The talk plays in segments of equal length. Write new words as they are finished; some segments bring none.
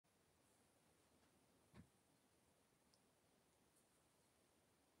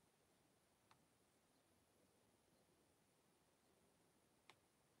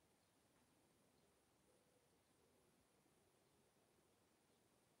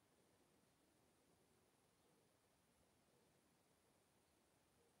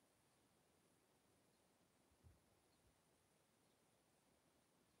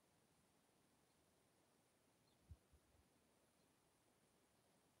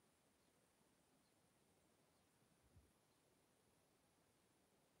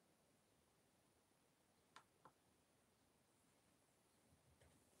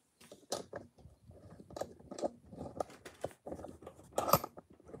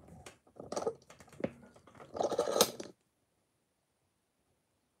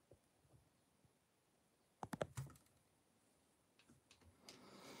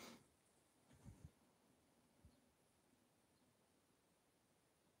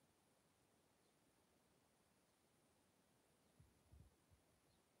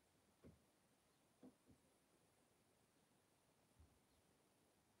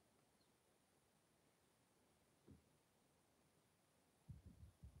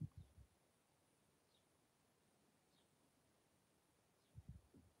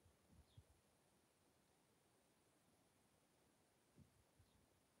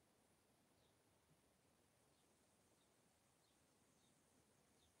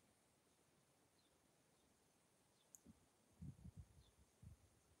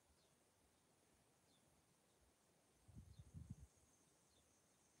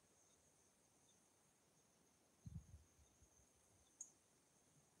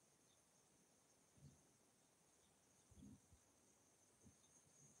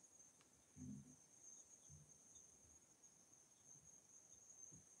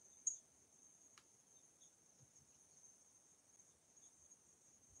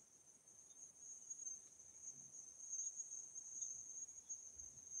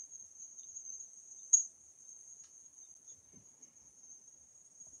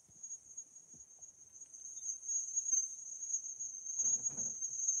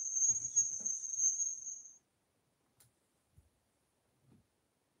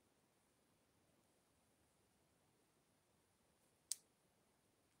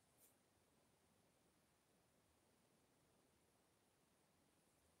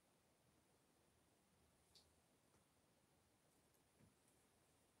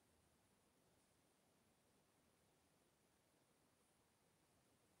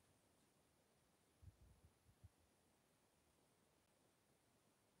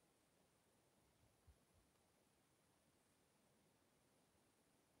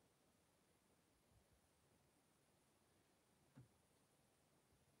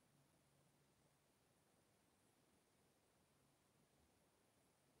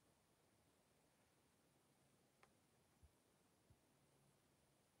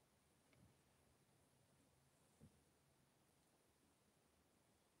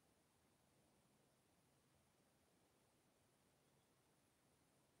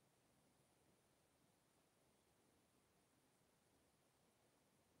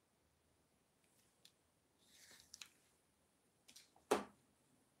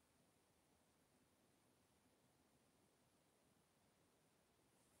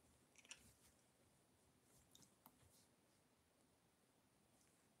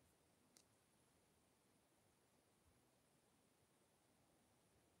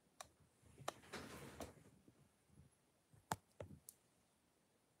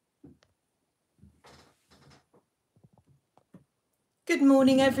Good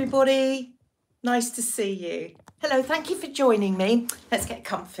morning, everybody. Nice to see you. Hello, thank you for joining me. Let's get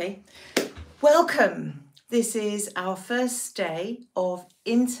comfy. Welcome. This is our first day of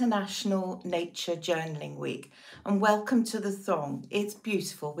International Nature Journaling Week, and welcome to the throng. It's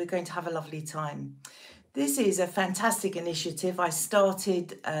beautiful. We're going to have a lovely time. This is a fantastic initiative. I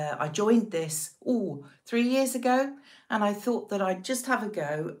joined this 3 years ago, and I thought that I'd just have a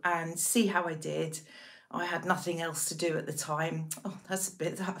go and see how I did. I had nothing else to do at the time.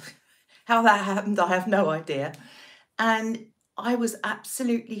 How that happened, I have no idea. And I was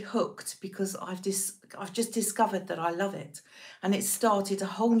absolutely hooked because I've just discovered that I love it. And it started a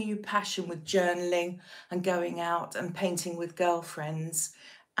whole new passion with journaling and going out and painting with girlfriends.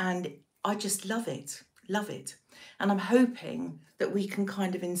 And I just love it. And I'm hoping that we can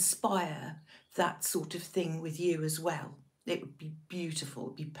kind of inspire that sort of thing with you as well. It would be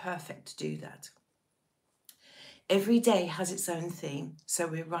beautiful, it'd be perfect to do that. Every day has its own theme, so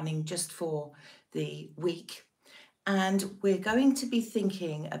we're running just for the week, and we're going to be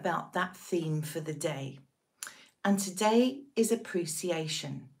thinking about that theme for the day. And today is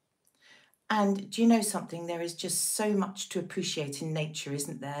appreciation. And do you know something? There is just so much to appreciate in nature,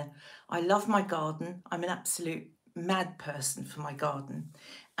 isn't there? I love my garden. I'm an absolute mad person for my garden.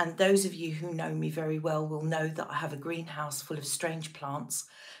 And those of you who know me very well will know that I have a greenhouse full of strange plants,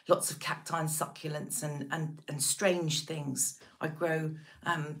 lots of cacti and succulents and strange things. I grow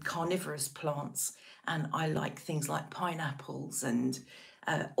carnivorous plants, and I like things like pineapples and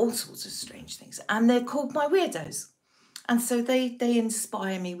all sorts of strange things. And they're called my weirdos. And so they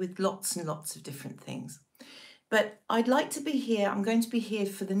inspire me with lots and lots of different things. But I'd like to be here. I'm going to be here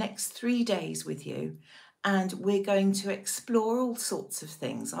for the next 3 days with you. And we're going to explore all sorts of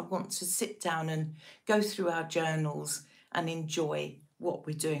things. I want to sit down and go through our journals and enjoy what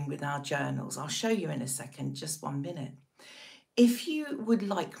we're doing with our journals. I'll show you in a second, just 1 minute. If you would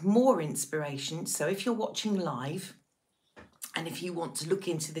like more inspiration, so if you're watching live and if you want to look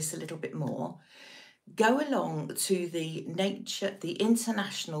into this a little bit more, go along to the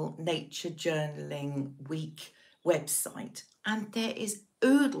International Nature Journaling Week website, and there is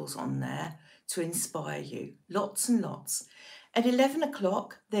oodles on there to inspire you, lots and lots. At 11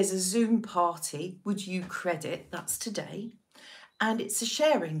 o'clock, there's a Zoom party, would you credit, that's today. And it's a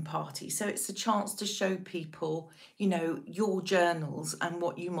sharing party, so it's a chance to show people, you know, your journals and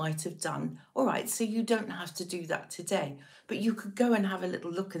what you might have done. All right, so you don't have to do that today, but you could go and have a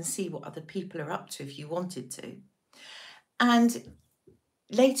little look and see what other people are up to if you wanted to. And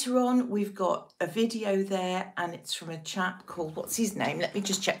later on, we've got a video there, and it's from a chap called, what's his name? Let me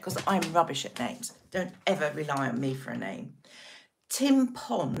just check, because I'm rubbish at names. Don't ever rely on me for a name. Tim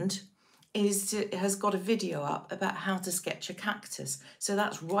Pond has got a video up about how to sketch a cactus. So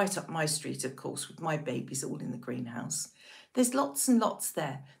that's right up my street, of course, with my babies all in the greenhouse. There's lots and lots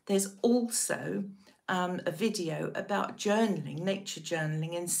there. There's also a video about journaling, nature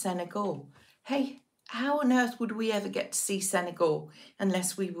journaling in Senegal. Hey, how on earth would we ever get to see Senegal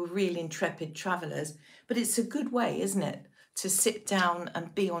unless we were really intrepid travellers? But it's a good way, isn't it, to sit down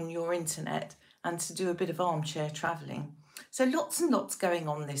and be on your internet and to do a bit of armchair travelling. So lots and lots going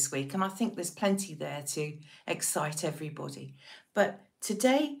on this week, and I think there's plenty there to excite everybody. But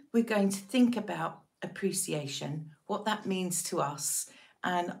today we're going to think about appreciation, what that means to us,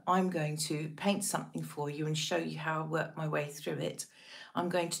 and I'm going to paint something for you and show you how I work my way through it. I'm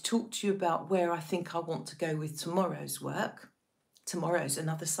going to talk to you about where I think I want to go with tomorrow's work. Tomorrow's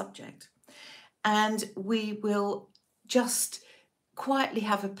another subject. And we will just quietly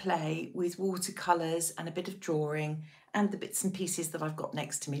have a play with watercolours and a bit of drawing and the bits and pieces that I've got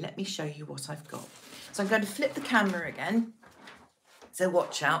next to me. Let me show you what I've got. So I'm going to flip the camera again. So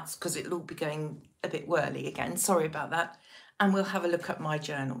watch out, because it'll all be going a bit whirly again. Sorry about that. And we'll have a look at my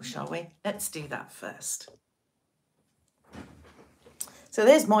journal, shall we? Let's do that first. So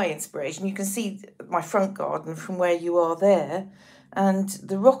there's my inspiration. You can see my front garden from where you are there. And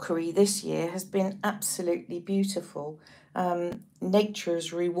the rockery this year has been absolutely beautiful. Nature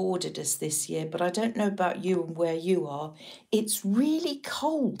has rewarded us this year, but I don't know about you and where you are. It's really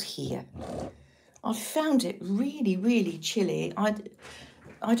cold here. I found it really, really chilly.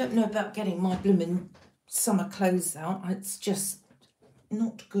 I don't know about getting my blooming summer clothes out. It's just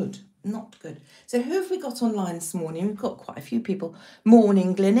not good. Not good. So who have we got online this morning? We've got quite a few people.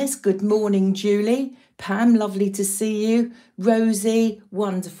 Morning, Glynis. Good morning, Julie. Pam, lovely to see you. Rosie,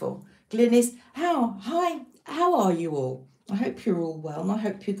 wonderful. Glynis, hi, how are you all? I hope you're all well, and I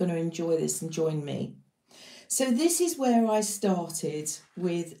hope you're going to enjoy this and join me. So this is where I started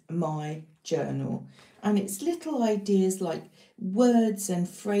with my journal, and it's little ideas like words and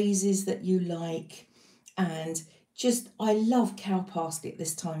phrases that you like, and I love cow parsley at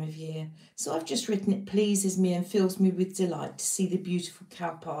this time of year. So I've just written, it pleases me and fills me with delight to see the beautiful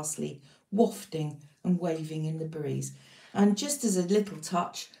cow parsley wafting and waving in the breeze. And just as a little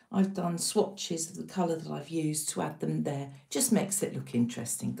touch, I've done swatches of the colour that I've used to add them there. Just makes it look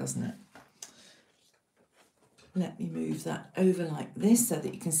interesting, doesn't it? Let me move that over like this so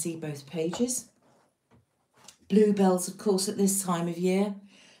that you can see both pages. Bluebells, of course, at this time of year.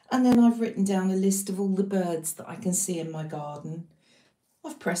 And then I've written down a list of all the birds that I can see in my garden.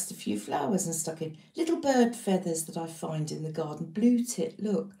 I've pressed a few flowers and stuck in little bird feathers that I find in the garden. Blue tip,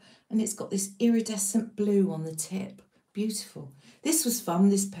 look, and it's got this iridescent blue on the tip. Beautiful. This was fun,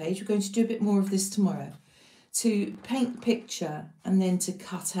 this page. We're going to do a bit more of this tomorrow. To paint the picture and then to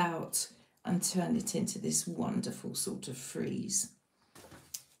cut out and turn it into this wonderful sort of frieze.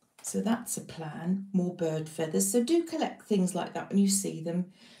 So that's a plan, more bird feathers. So do collect things like that when you see them.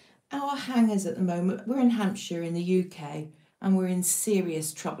 Our hangers at the moment, we're in Hampshire in the UK, and we're in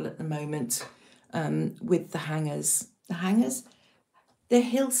serious trouble at the moment with the hangers. The hangers, they're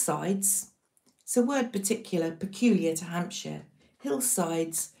hillsides. It's a word peculiar to Hampshire.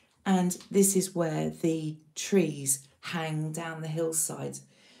 Hillsides, and this is where the trees hang down the hillsides.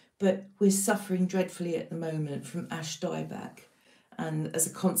 But we're suffering dreadfully at the moment from ash dieback, and as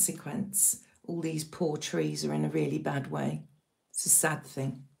a consequence, all these poor trees are in a really bad way. It's a sad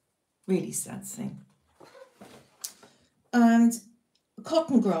thing. Really sad thing. And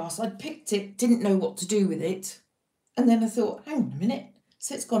cotton grass, I'd picked it, didn't know what to do with it. And then I thought, hang on a minute.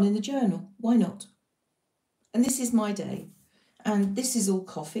 So it's gone in the journal. Why not? And this is my day. And this is all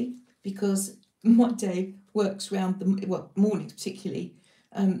coffee because my day works around the, well, mornings particularly,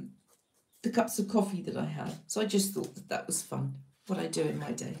 the cups of coffee that I have. So I just thought that that was fun, what I do in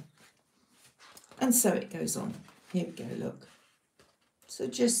my day. And so it goes on. Here we go, look. So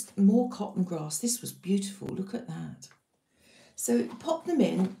just more cotton grass. This was beautiful. Look at that. So pop them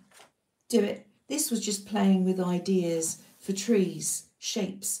in, do it. This was just playing with ideas for trees,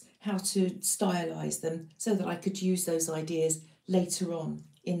 shapes, how to stylize them so that I could use those ideas later on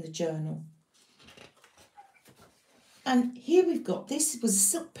in the journal. And here we've got, this was a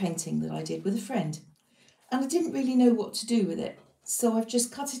silk painting that I did with a friend. And I didn't really know what to do with it. So I've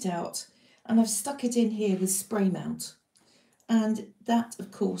just cut it out and I've stuck it in here with spray mount. And that, of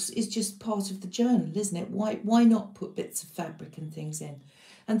course, is just part of the journal, isn't it? Why not put bits of fabric and things in?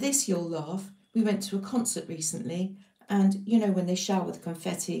 And this, you'll laugh, we went to a concert recently, and you know when they shower the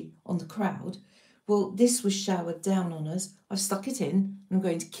confetti on the crowd? Well, this was showered down on us. I've stuck it in, and I'm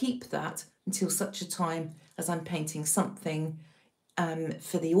going to keep that until such a time as I'm painting something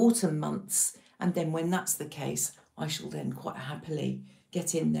for the autumn months. And then when that's the case, I shall then quite happily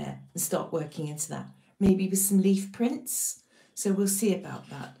get in there and start working into that. Maybe with some leaf prints. So we'll see about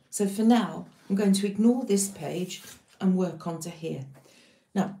that. So for now, I'm going to ignore this page and work onto here.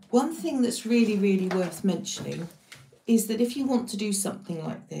 Now, one thing that's really, really worth mentioning is that if you want to do something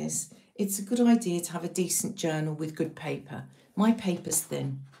like this, it's a good idea to have a decent journal with good paper. My paper's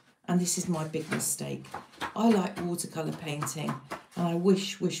thin, and this is my big mistake. I like watercolour painting, and I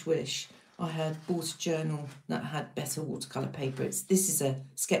wish I had bought a journal that had better watercolour paper. This is a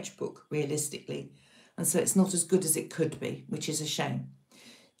sketchbook, realistically. And so it's not as good as it could be, which is a shame.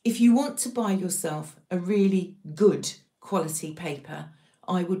 If you want to buy yourself a really good quality paper,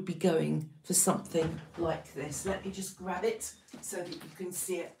 I would be going for something like this. Let me just grab it so that you can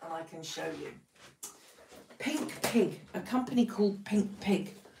see it and I can show you. Pink Pig, a company called Pink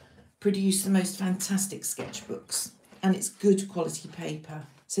Pig, produce the most fantastic sketchbooks, and it's good quality paper.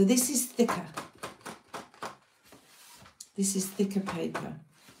 So this is thicker. This is thicker paper.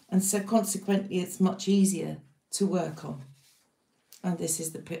 And so consequently, it's much easier to work on. And this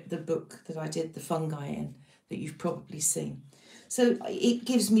is the book that I did the fungi in that you've probably seen. So it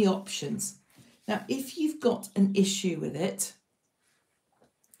gives me options. Now, if you've got an issue with it,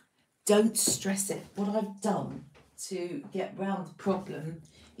 don't stress it. What I've done to get round the problem,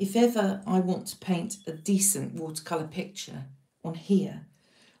 if ever I want to paint a decent watercolour picture on here,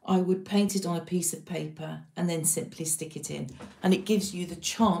 I would paint it on a piece of paper and then simply stick it in. And it gives you the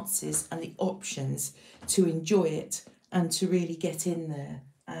chances and the options to enjoy it and to really get in there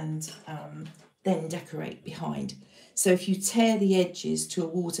and then decorate behind. So if you tear the edges to a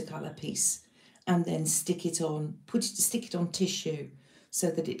watercolour piece and then stick it on, stick it on tissue so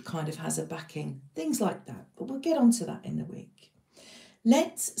that it kind of has a backing, things like that. But we'll get onto that in the week.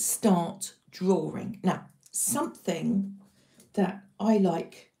 Let's start drawing. Now, something that I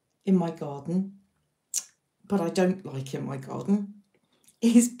like in my garden, but I don't like in my garden,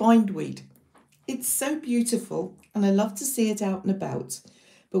 is bindweed. It's so beautiful and I love to see it out and about,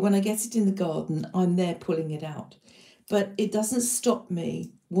 but when I get it in the garden, I'm there pulling it out. But it doesn't stop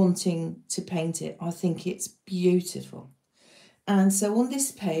me wanting to paint it. I think it's beautiful. And so on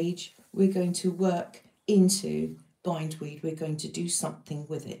this page, we're going to work into bindweed. We're going to do something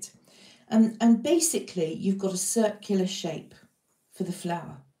with it. And basically, you've got a circular shape for the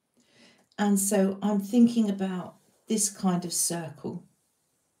flower. And so I'm thinking about this kind of circle.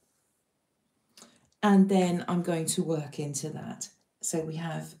 And then I'm going to work into that. So we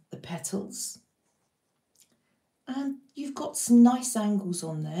have the petals. And you've got some nice angles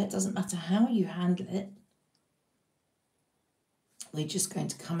on there. It doesn't matter how you handle it. We're just going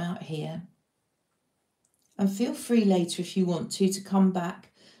to come out here. And feel free later if you want to come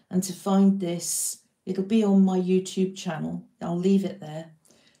back and to find this. It'll be on my YouTube channel. I'll leave it there.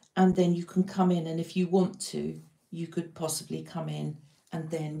 And then you can come in, and if you want to, you could possibly come in and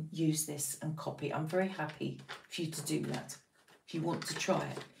then use this and copy. I'm very happy for you to do that if you want to try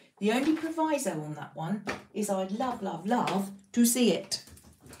it. The only proviso on that one is I'd love, love, love to see it.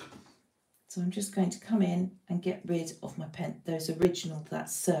 So I'm just going to come in and get rid of my pen, those original, that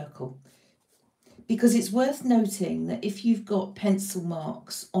circle. Because it's worth noting that if you've got pencil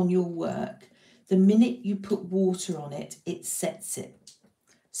marks on your work, the minute you put water on it, it sets it.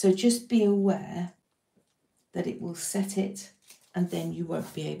 So just be aware that it will set it and then you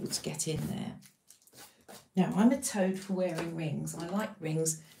won't be able to get in there. Now, I'm a toad for wearing rings. I like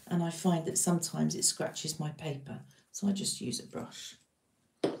rings and I find that sometimes it scratches my paper. So I just use a brush.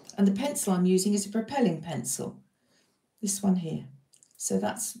 And the pencil I'm using is a propelling pencil. This one here. So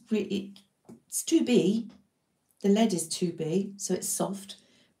that's really, it's 2B. The lead is 2B, so it's soft,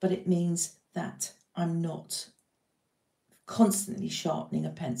 but it means that I'm not constantly sharpening a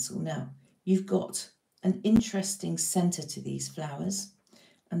pencil. Now, you've got an interesting centre to these flowers,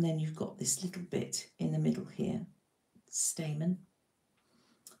 and then you've got this little bit in the middle here, stamen.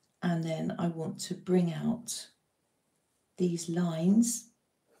 And then I want to bring out these lines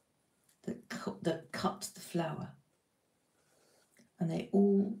that cut the flower. And they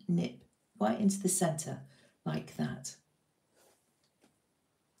all nip right into the centre like that.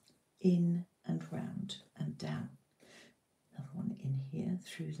 In and round and down. Another one in here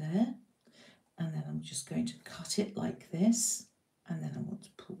through there. And then I'm just going to cut it like this. And then I want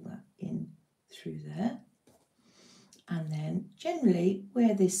to pull that in through there. And then generally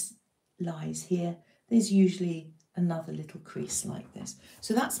where this lies here, there's usually another little crease like this.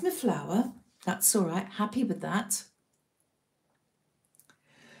 So that's my flower. That's all right. Happy with that.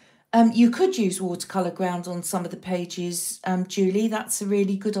 You could use watercolour ground on some of the pages, Julie. That's a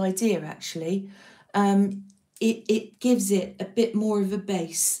really good idea, actually. It gives it a bit more of a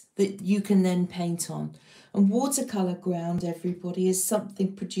base that you can then paint on. And watercolour ground, everybody, is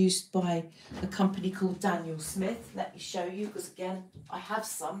something produced by a company called Daniel Smith. Let me show you, because again, I have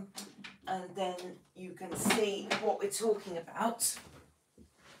some, and then you can see what we're talking about.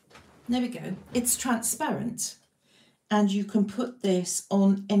 There we go. It's transparent. And you can put this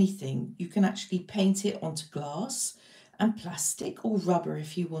on anything. You can actually paint it onto glass and plastic or rubber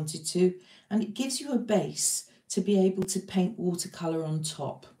if you wanted to. And it gives you a base to be able to paint watercolour on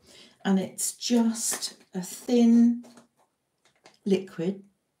top. And it's just a thin liquid,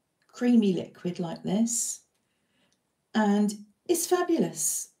 creamy liquid like this. And it's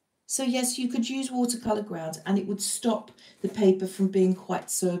fabulous. So yes, you could use watercolour ground and it would stop the paper from being quite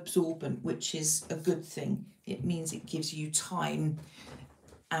so absorbent, which is a good thing. It means it gives you time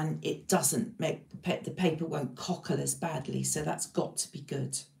and it doesn't make the paper won't cockle as badly. So that's got to be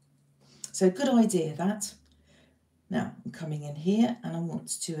good. So good idea that. Now I'm coming in here and I want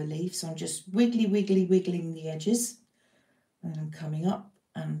to do a leaf. So I'm just wiggling the edges. And I'm coming up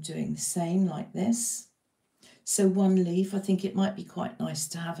and I'm doing the same like this. So one leaf, I think it might be quite nice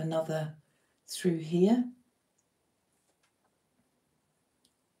to have another through here.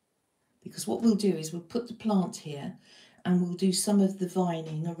 Because what we'll do is we'll put the plant here and we'll do some of the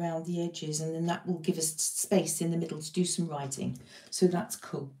vining around the edges, and then that will give us space in the middle to do some writing. So that's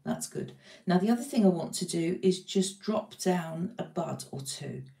cool, that's good. Now the other thing I want to do is just drop down a bud or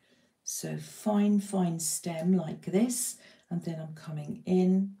two. So fine stem like this, and then I'm coming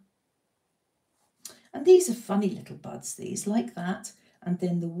in. And these are funny little buds, these, like that. And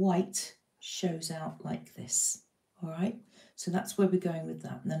then the white shows out like this. All right, so that's where we're going with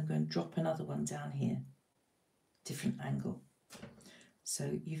that. And then I'm going to drop another one down here, different angle.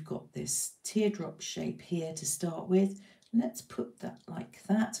 So you've got this teardrop shape here to start with. Let's put that like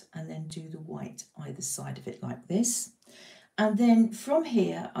that and then do the white either side of it like this. And then from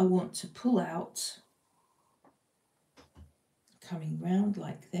here, I want to pull out, coming round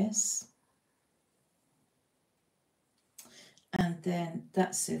like this. And then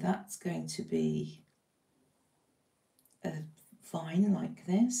that's going to be a vine like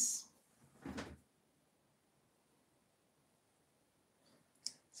this.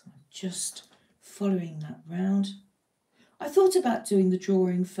 So I'm just following that round. I thought about doing the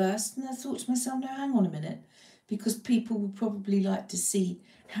drawing first, and I thought to myself, no, hang on a minute, because people would probably like to see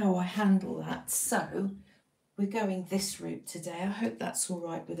how I handle that. So we're going this route today. I hope that's all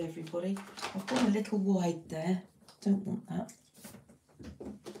right with everybody. I've gone a little wide there. Don't want that.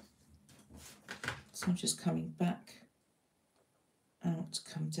 So I'm just coming back out to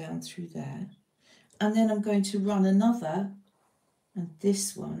come down through there. And then I'm going to run another, and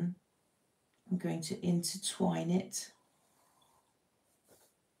this one, I'm going to intertwine it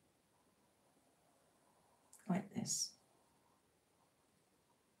like this.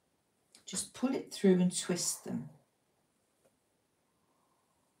 Just pull it through and twist them.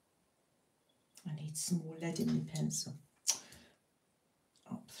 I need some more lead in my pencil.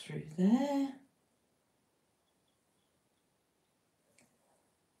 Up through there.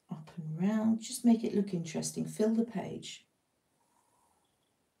 Up and round. Just make it look interesting. Fill the page.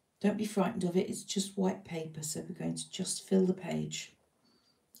 Don't be frightened of it. It's just white paper, so we're going to just fill the page.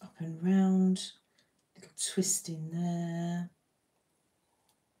 Up and round. Little twist in there.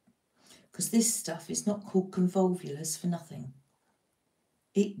 Because this stuff is not called convolvulus for nothing.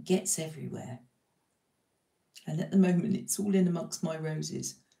 It gets everywhere. And at the moment, it's all in amongst my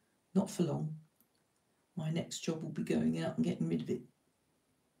roses. Not for long. My next job will be going out and getting rid of it.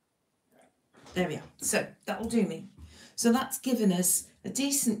 There we are. So that'll do me. So that's given us a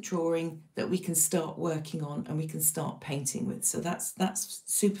decent drawing that we can start working on and we can start painting with. So that's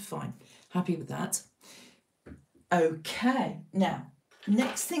super fine. Happy with that. Okay. Now,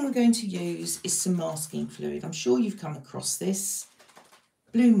 next thing we're going to use is some masking fluid. I'm sure you've come across this.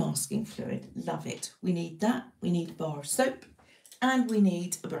 Blue masking fluid, love it. We need that, we need a bar of soap, and we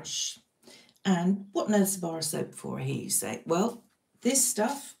need a brush. And what on earth's a bar of soap for, I hear you say? Well, this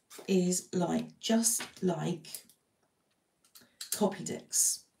stuff is just like copy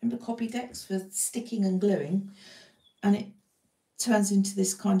decks. Remember copy decks for sticking and gluing? And it turns into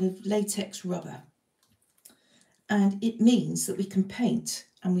this kind of latex rubber. And it means that we can paint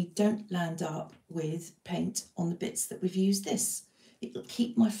and we don't land up with paint on the bits that we've used this. It'll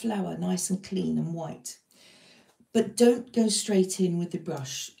keep my flower nice and clean and white. But don't go straight in with the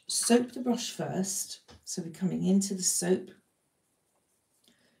brush. Soap the brush first. So we're coming into the soap,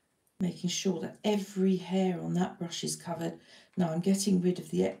 making sure that every hair on that brush is covered. Now I'm getting rid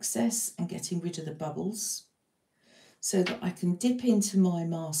of the excess and getting rid of the bubbles so that I can dip into my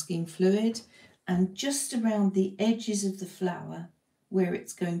masking fluid, and just around the edges of the flower where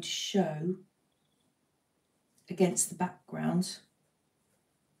it's going to show against the background,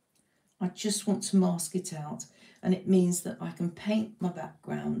 I just want to mask it out, and it means that I can paint my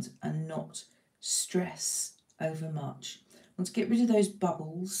background and not stress over much. I want to get rid of those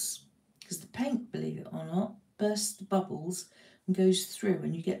bubbles because the paint, believe it or not, bursts the bubbles and goes through,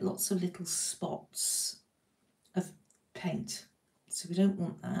 and you get lots of little spots of paint. So we don't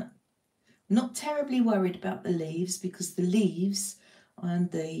want that. I'm not terribly worried about the leaves because the leaves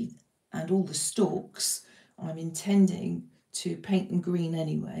and all the stalks I'm intending to paint them green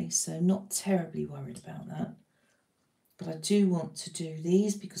anyway, so not terribly worried about that. But I do want to do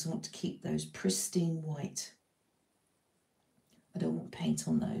these because I want to keep those pristine white. I don't want paint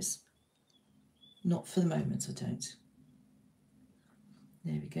on those. Not for the moment, I don't.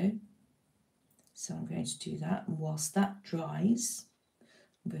 There we go. So I'm going to do that, and whilst that dries,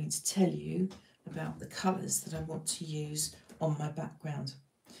 I'm going to tell you about the colours that I want to use on my background.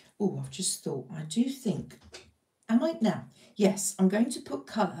 Oh, I've just thought, I do think, am I now? Yes, I'm going to put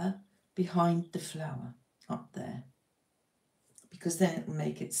colour behind the flower up there because then it will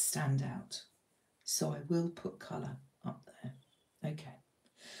make it stand out. So I will put colour up there. Okay.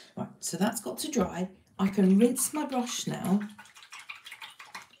 Right, so that's got to dry. I can rinse my brush now.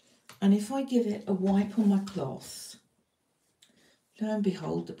 And if I give it a wipe on my cloth, lo and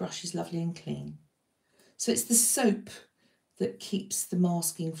behold, the brush is lovely and clean. So it's the soap that keeps the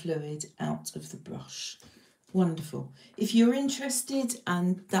masking fluid out of the brush. Wonderful. If you're interested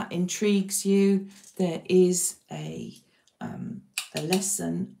and that intrigues you, there is a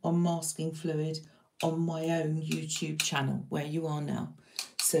lesson on masking fluid on my own YouTube channel where you are now,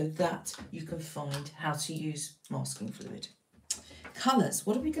 so that you can find how to use masking fluid. Colours,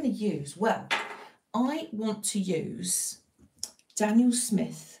 what are we going to use? Well, I want to use Daniel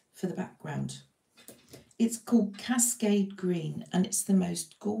Smith for the background. It's called Cascade Green and it's the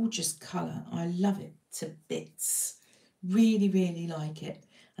most gorgeous colour. I love it to bits. Really, really like it.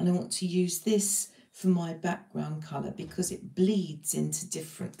 And I want to use this for my background colour because it bleeds into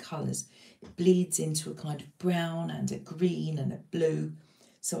different colours. It bleeds into a kind of brown and a green and a blue.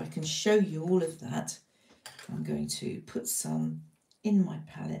 So I can show you all of that. I'm going to put some in my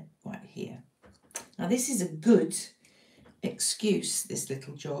palette right here. Now this is a good excuse, this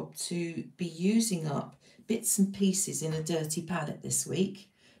little job, to be using up bits and pieces in a dirty palette this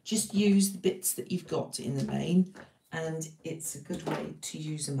week. Just use the bits that you've got in the main, and it's a good way to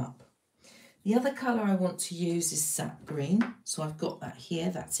use them up. The other colour I want to use is sap green, so I've got that here,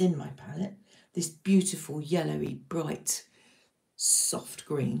 that's in my palette. This beautiful yellowy, bright, soft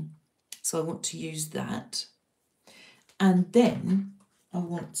green. So I want to use that. And then I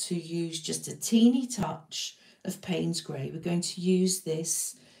want to use just a teeny touch of Payne's Grey. We're going to use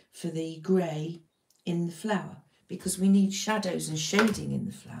this for the grey in the flower because we need shadows and shading in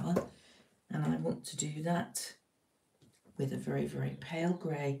the flower. And I want to do that with a very, very pale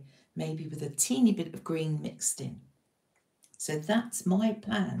grey, maybe with a teeny bit of green mixed in. So that's my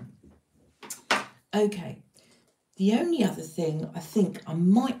plan. Okay, the only other thing I think I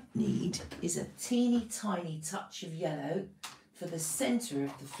might need is a teeny tiny touch of yellow for the centre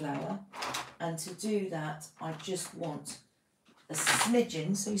of the flower. And to do that, I just want a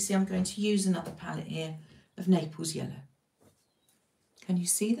smidgen. So you see I'm going to use another palette here of Naples yellow. Can you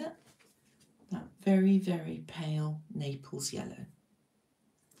see that? That very, very pale Naples yellow.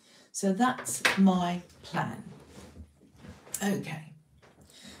 So that's my plan. Okay.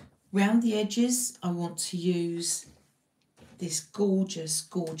 Round the edges, I want to use this gorgeous,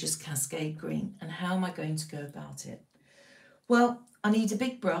 gorgeous cascade green. And how am I going to go about it? Well, I need a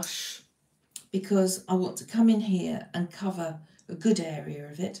big brush because I want to come in here and cover a good area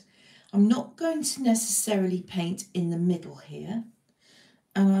of it. I'm not going to necessarily paint in the middle here,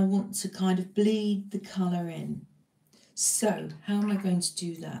 and I want to kind of bleed the colour in. So how am I going to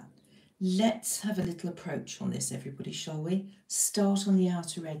do that? Let's have a little approach on this, everybody, shall we? Start on the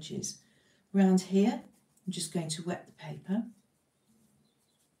outer edges. Round here, I'm just going to wet the paper.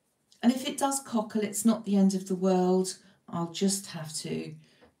 And if it does cockle, it's not the end of the world. I'll just have to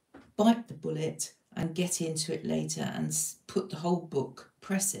bite the bullet and get into it later and put the whole book,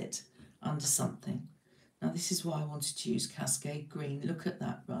 press it under something. Now this is why I wanted to use Cascade Green. Look at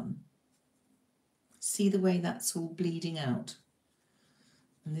that run. See the way that's all bleeding out?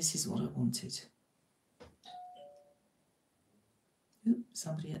 And this is what I wanted. Oops,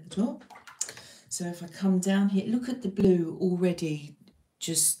 somebody at the door. So if I come down here, look at the blue already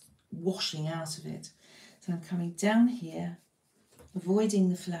just washing out of it. So I'm coming down here, avoiding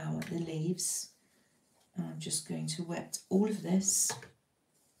the flower, the leaves, and I'm just going to wet all of this.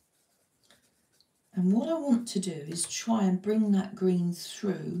 And what I want to do is try and bring that green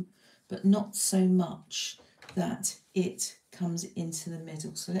through, but not so much that it comes into the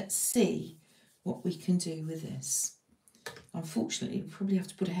middle. So let's see what we can do with this. Unfortunately, we'll probably have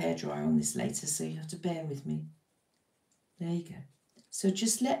to put a hairdryer on this later, so you have to bear with me. There you go. So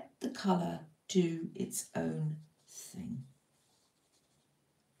just let the colour do its own thing.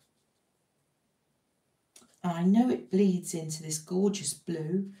 I know it bleeds into this gorgeous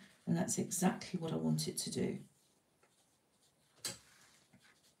blue, and that's exactly what I want it to do.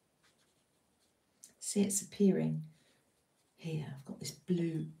 See, it's appearing here. I've got this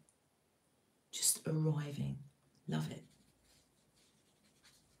blue just arriving. Love it.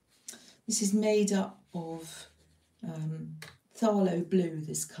 This is made up of phthalo blue,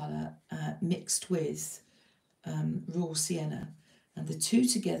 this colour, mixed with raw sienna. And the two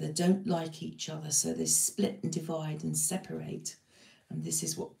together don't like each other, so they split and divide and separate. And this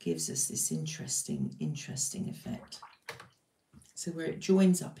is what gives us this interesting effect. So where it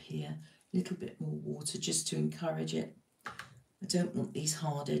joins up here, a little bit more water just to encourage it. I don't want these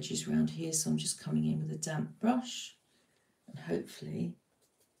hard edges around here, so I'm just coming in with a damp brush. And hopefully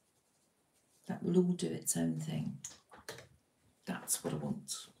that will all do its own thing. That's what I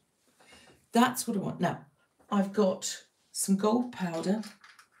want. That's what I want. Now, I've got some gold powder.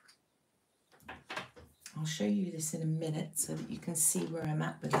 I'll show you this in a minute so that you can see where I'm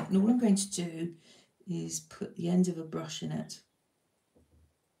at with it. And all I'm going to do is put the end of a brush in it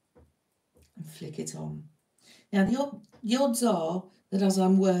and flick it on. Now, the odds are that as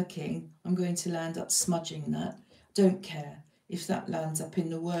I'm working, I'm going to land up smudging that. Don't care if that lands up in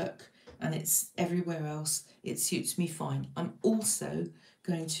the work and it's everywhere else. It suits me fine. I'm also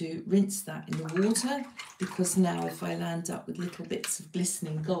going to rinse that in the water, because now if I land up with little bits of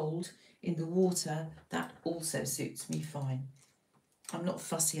glistening gold in the water, that also suits me fine. I'm not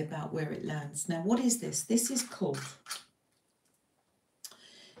fussy about where it lands. Now, what is this? This is called,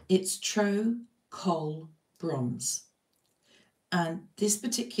 it's Tro Coal Bronze. And this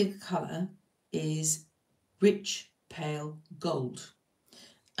particular colour is Rich Pale Gold,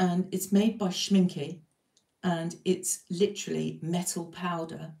 and it's made by Schminke, and it's literally metal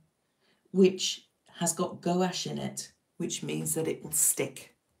powder which has got gouache in it, which means that it will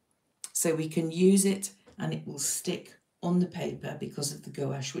stick. So we can use it and it will stick on the paper because of the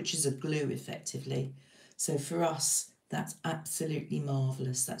gouache, which is a glue effectively. So for us, that's absolutely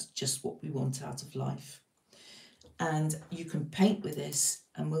marvellous. That's just what we want out of life. And you can paint with this,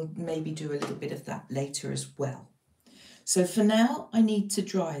 and we'll maybe do a little bit of that later as well. So for now, I need to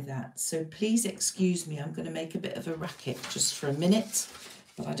dry that. So please excuse me, I'm going to make a bit of a racket just for a minute,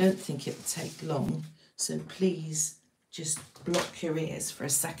 but I don't think it will take long. So please just block your ears for a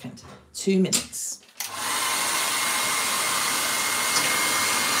second. 2 minutes.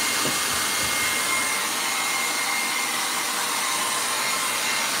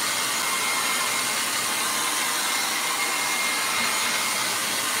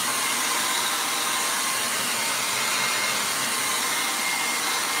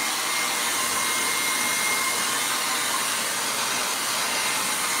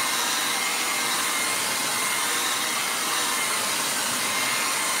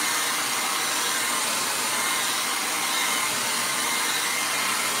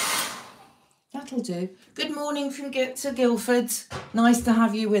 That'll do. Good morning from to Guildford. Nice to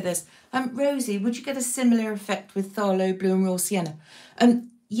have you with us. Rosie, would you get a similar effect with Thalo Blue and Raw Sienna?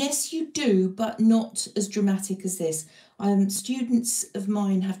 Yes, you do, but not as dramatic as this. Students of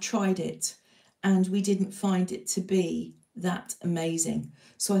mine have tried it and we didn't find it to be that amazing.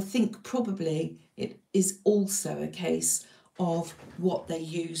 So I think probably it is also a case of what they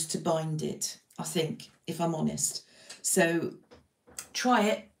use to bind it, I think, if I'm honest. So try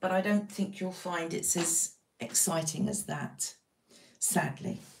it, but I don't think you'll find it's as exciting as that,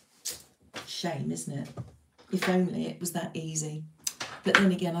 sadly. Shame, isn't it? If only it was that easy. But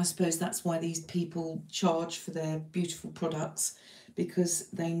then again, I suppose that's why these people charge for their beautiful products, because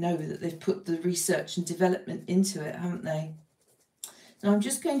they know that they've put the research and development into it, haven't they? Now I'm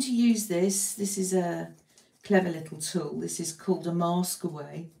just going to use this. This is a clever little tool. This is called a mask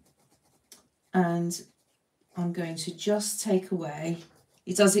away. And I'm going to just take away,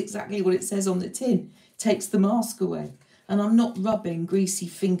 it does exactly what it says on the tin, takes the mask away. And I'm not rubbing greasy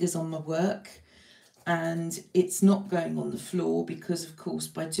fingers on my work, and it's not going on the floor because, of course,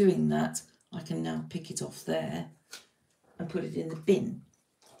 by doing that, I can now pick it off there and put it in the bin,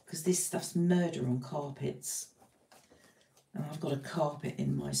 because this stuff's murder on carpets. And I've got a carpet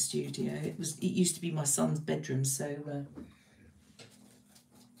in my studio. It used to be my son's bedroom, so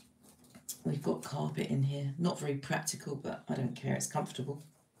we've got carpet in here. Not very practical, but I don't care, it's comfortable.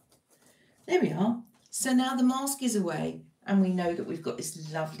 There we are. So now the mask is away, and we know that we've got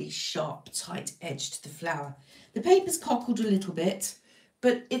this lovely, sharp, tight edge to the flower. The paper's cockled a little bit,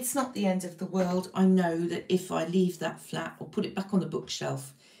 but it's not the end of the world. I know that if I leave that flat or put it back on the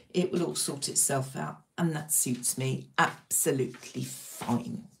bookshelf, it will all sort itself out, and that suits me absolutely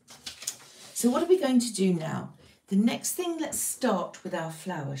fine. So what are we going to do now? The next thing, let's start with our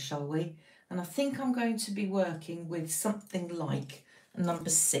flower, shall we? And I think I'm going to be working with something like a number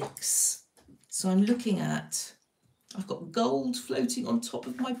 6. So I'm looking at, I've got gold floating on top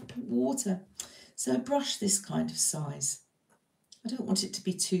of my water. So a brush this kind of size. I don't want it to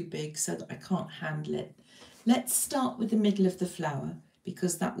be too big so that I can't handle it. Let's start with the middle of the flower,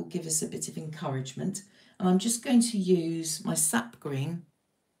 because that will give us a bit of encouragement. And I'm just going to use my sap green,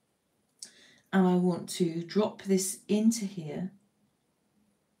 and I want to drop this into here,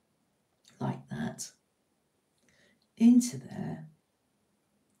 like that, into there,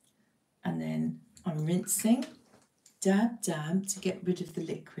 and then I'm rinsing, dab, dab, to get rid of the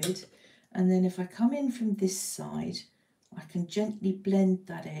liquid. And then if I come in from this side, I can gently blend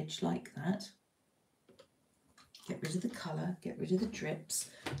that edge like that. Get rid of the colour, get rid of the drips.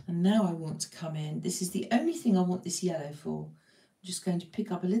 And now I want to come in. This is the only thing I want this yellow for. I'm just going to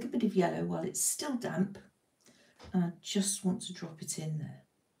pick up a little bit of yellow while it's still damp. And I just want to drop it in there.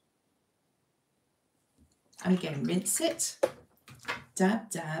 And again, rinse it,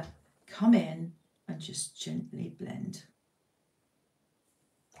 dab, dab, come in and just gently blend.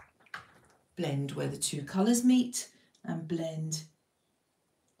 Blend where the two colours meet and blend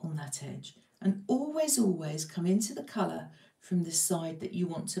on that edge. And always, always come into the colour from the side that you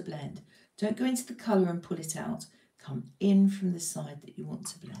want to blend. Don't go into the colour and pull it out. Come in from the side that you want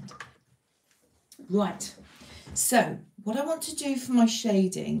to blend. Right, so what I want to do for my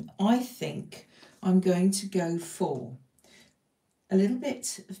shading, I think I'm going to go for a little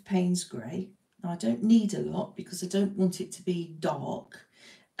bit of Payne's Grey. Now I don't need a lot because I don't want it to be dark.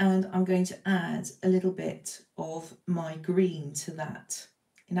 And I'm going to add a little bit of my green to that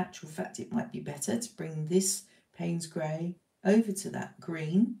In actual fact, it might be better to bring this Payne's grey over to that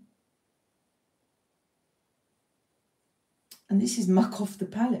green. And this is muck off the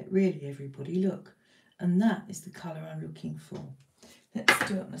palette, really, everybody, look. And that is the colour I'm looking for. Let's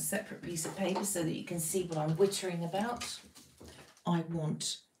do it on a separate piece of paper so that you can see what I'm wittering about. I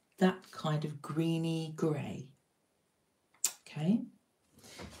want that kind of greeny grey. Okay,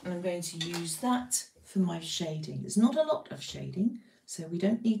 and I'm going to use that for my shading. There's not a lot of shading, so we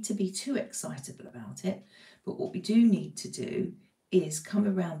don't need to be too excitable about it. But what we do need to do is come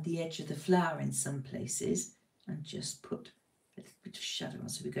around the edge of the flower in some places and just put a little bit of shadow on.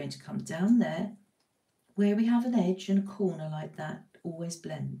 So we're going to come down there where we have an edge and a corner like that. Always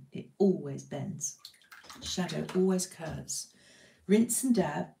blend, it always bends. Shadow always curves. Rinse and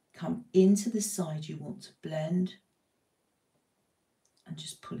dab, come into the side you want to blend and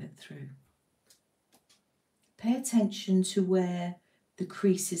just pull it through. Pay attention to where the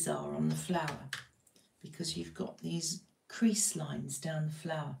creases are on the flower, because you've got these crease lines down the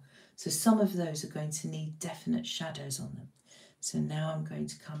flower. So some of those are going to need definite shadows on them. So now I'm going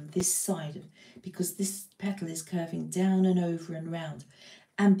to come this side of, because this petal is curving down and over and round.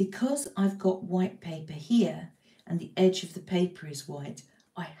 And because I've got white paper here and the edge of the paper is white,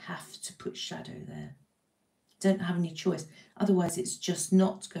 I have to put shadow there. Don't have any choice. Otherwise it's just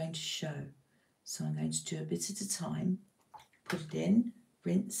not going to show. So I'm going to do a bit at a time. Put it in,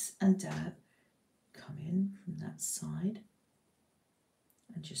 rinse and dab. Come in from that side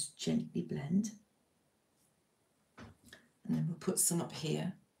and just gently blend. And then we'll put some up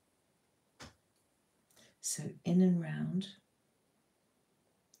here. So in and round.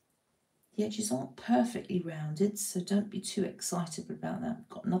 The edges aren't perfectly rounded, so don't be too excited about that. We've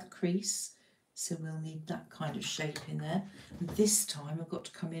got another crease, so we'll need that kind of shape in there. And this time I've got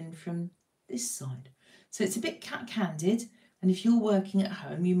to come in from this side. So it's a bit candid, and if you're working at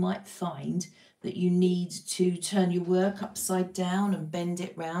home, you might find that you need to turn your work upside down and bend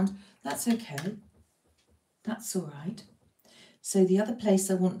it round. That's okay. That's all right. So the other place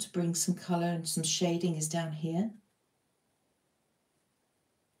I want to bring some colour and some shading is down here.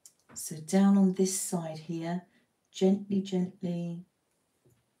 So down on this side here, gently, gently.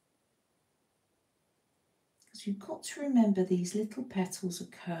 Because you've got to remember these little petals are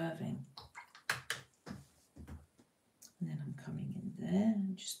curving. And then I'm coming in there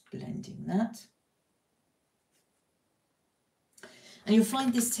and just blending that. And you'll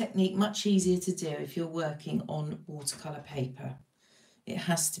find this technique much easier to do if you're working on watercolour paper. It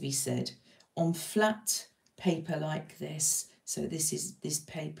has to be said. On flat paper like this, so this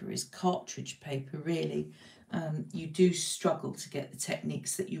paper is cartridge paper really, you do struggle to get the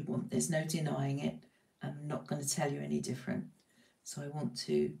techniques that you want. There's no denying it. I'm not going to tell you any different. So I want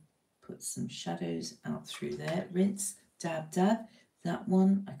to put some shadows out through there. Rinse, dab, dab. That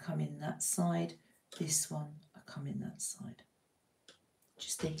one, I come in that side. This one, I come in that side.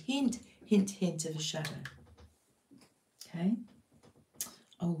 Just a hint, hint, hint of a shadow. Okay.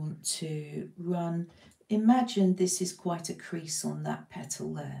 I want to run, imagine this is quite a crease on that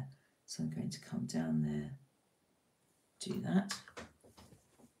petal there. So I'm going to come down there, do that.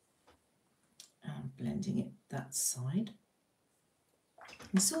 And I'm blending it that side.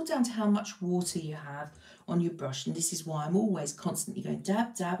 It's all down to how much water you have on your brush, and this is why I'm always constantly going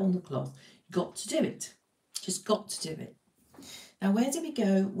dab, dab on the cloth. You've got to do it. Just got to do it. Now, where do we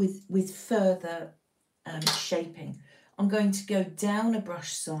go with further shaping? I'm going to go down a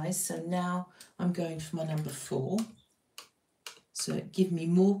brush size, so now I'm going for my number 4. So it gives me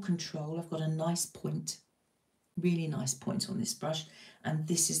more control. I've got a nice point, really nice point on this brush, and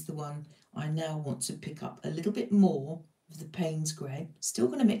this is the one I now want to pick up a little bit more of the Payne's grey. Still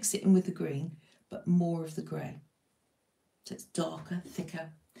going to mix it in with the green, but more of the grey. So it's darker, thicker,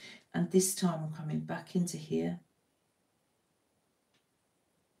 and this time I'm coming back into here.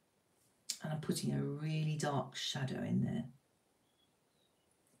 And I'm putting a really dark shadow in there,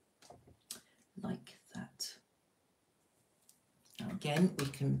 like that. Now again, we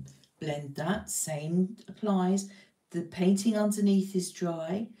can blend that, same applies. The painting underneath is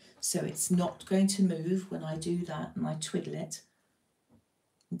dry, so it's not going to move when I do that and I twiddle it.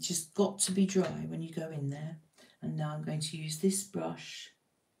 It's just got to be dry when you go in there. And now I'm going to use this brush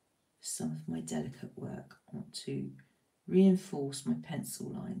for some of my delicate work. I want to reinforce my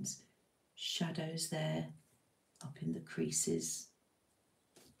pencil lines. Shadows there, up in the creases.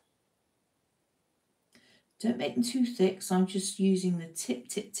 Don't make them too thick, so I'm just using the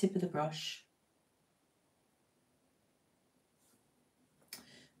tip of the brush.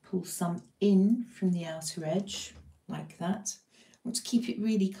 Pull some in from the outer edge, like that. I want to keep it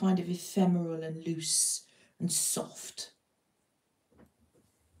really kind of ephemeral and loose and soft.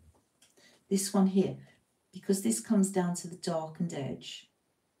 this one here, because this comes down to the darkened edge,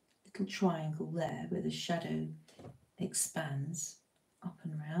 little triangle there where the shadow expands up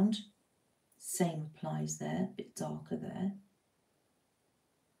and round. Same applies there, a bit darker there,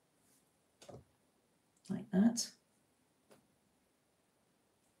 like that.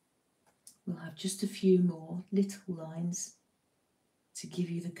 We'll have just a few more little lines to give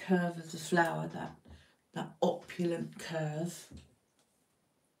you the curve of the flower, that opulent curve,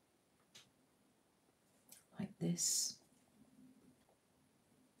 like this.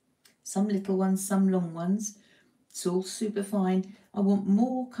 Some little ones, some long ones. It's all super fine. I want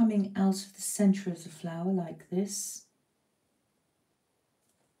more coming out of the centre of the flower, like this,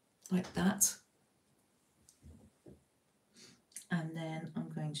 like that. And then I'm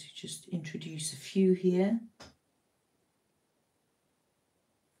going to just introduce a few here.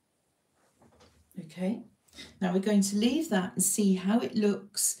 Okay, now we're going to leave that and see how it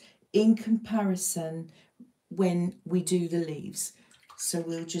looks in comparison when we do the leaves. So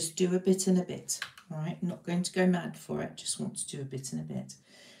we'll just do a bit and a bit. All right, I'm not going to go mad for it, just want to do a bit and a bit.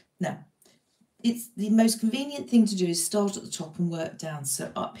 Now, it's the most convenient thing to do is start at the top and work down.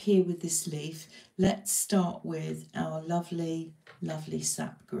 So up here with this leaf, let's start with our lovely, lovely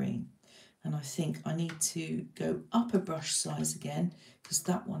sap green. And I think I need to go up a brush size again because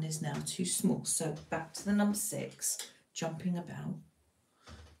that one is now too small. So back to the number 6, jumping about.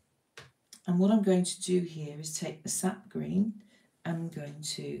 And what I'm going to do here is take the sap green. I'm going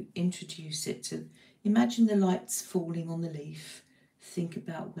to introduce it to, imagine the light's falling on the leaf. Think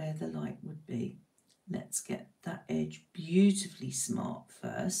about where the light would be. Let's get that edge beautifully smart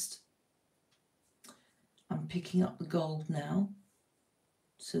first. I'm picking up the gold now,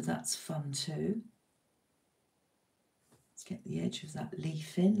 so that's fun too. Let's get the edge of that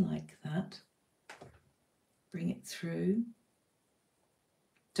leaf in like that. Bring it through.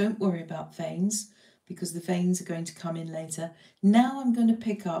 Don't worry about veins, because the veins are going to come in later. Now I'm going to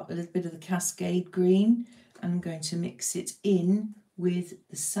pick up a little bit of the cascade green and I'm going to mix it in with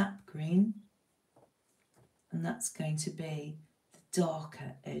the sap green, and that's going to be the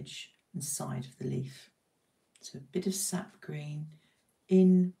darker edge and side of the leaf. So a bit of sap green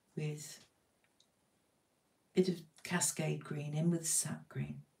in with a bit of cascade green in with sap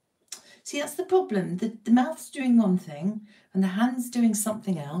green. See, that's the problem. The mouth's doing one thing and the hand's doing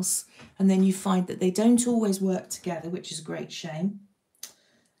something else, and then you find that they don't always work together, which is a great shame.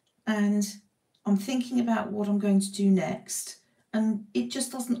 And I'm thinking about what I'm going to do next, and it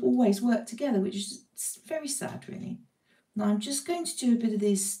just doesn't always work together, which is very sad, really. Now I'm just going to do a bit of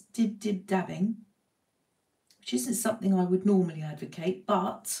this dib dabbing, which isn't something I would normally advocate,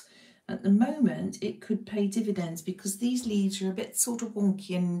 but at the moment it could pay dividends because these leaves are a bit sort of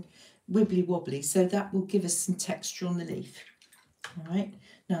wonky and wibbly wobbly, so that will give us some texture on the leaf. All right,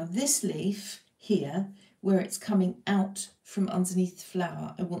 now this leaf here, where it's coming out from underneath the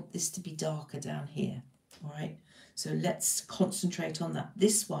flower, I want this to be darker down here. All right, so let's concentrate on that.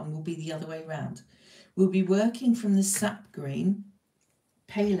 This one will be the other way around. We'll be working from the sap green,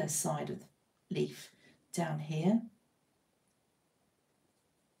 paler side of the leaf down here.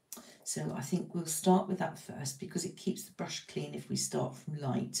 So I think we'll start with that first because it keeps the brush clean if we start from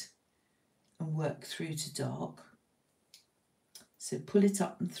light and work through to dark. So pull it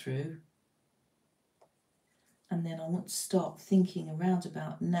up and through. And then I want to start thinking around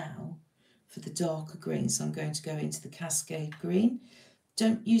about now for the darker green. So I'm going to go into the cascade green.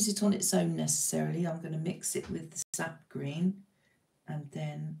 Don't use it on its own necessarily. I'm going to mix it with the sap green, and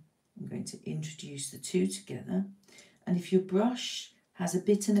then I'm going to introduce the two together. And if your brush has a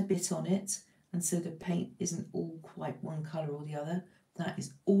bit and a bit on it, and so the paint isn't all quite one colour or the other, that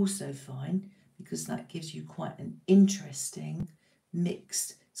is also fine, because that gives you quite an interesting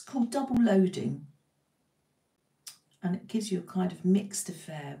mixed, it's called double loading, and it gives you a kind of mixed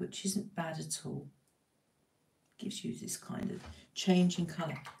affair, which isn't bad at all. It gives you this kind of change in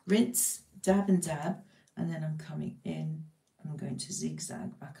colour. Rinse, dab and dab, and then I'm coming in and I'm going to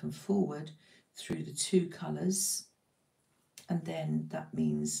zigzag back and forward through the two colours, and then that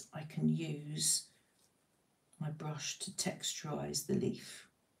means I can use my brush to texturise the leaf.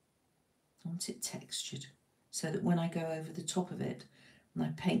 I want it textured so that when I go over the top of it and I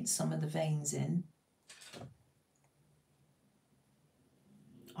paint some of the veins in,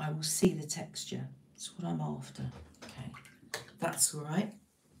 I will see the texture. That's what I'm after. Okay, that's all right,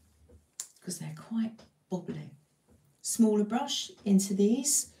 because they're quite bobbly. Smaller brush into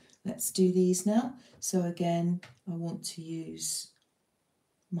these. Let's do these now. So again, I want to use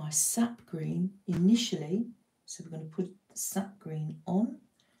my sap green initially. So we're going to put the sap green on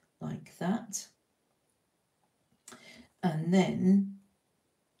like that. And then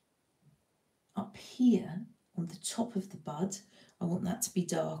up here on the top of the bud, I want that to be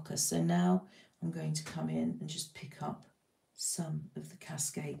darker. So now I'm going to come in and just pick up some of the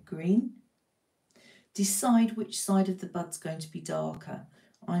Cascade Green. Decide which side of the bud's going to be darker.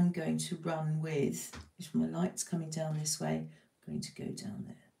 I'm going to run with, if my light's coming down this way, I'm going to go down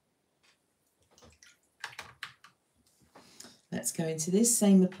there. Let's go into this.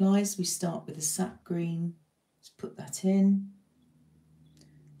 Same applies. We start with a sap green. Let's put that in.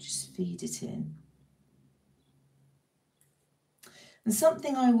 Just feed it in. And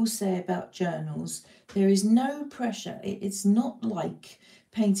something I will say about journals, there is no pressure. It's not like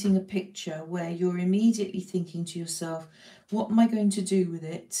painting a picture where you're immediately thinking to yourself, what am I going to do with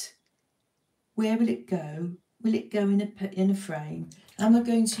it? Where will it go? Will it go in a frame? Am I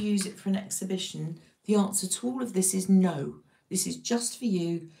going to use it for an exhibition? The answer to all of this is no. This is just for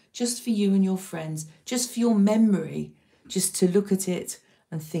you and your friends, just for your memory, just to look at it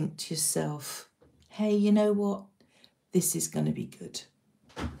and think to yourself, hey, you know what? This is going to be good.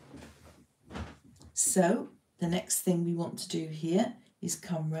 So the next thing we want to do here is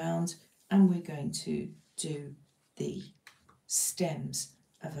come round and we're going to do the stems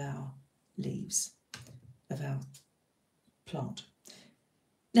of our leaves, of our plant.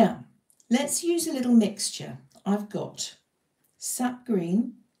 Now, let's use a little mixture. I've got sap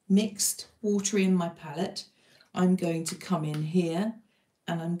green, mixed water in my palette. I'm going to come in here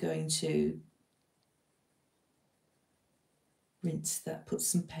and I'm going to rinse that, put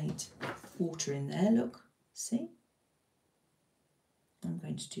some paint water in there, look, see? I'm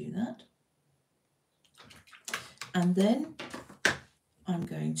going to do that. And then I'm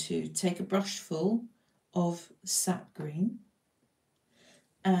going to take a brush full of sap green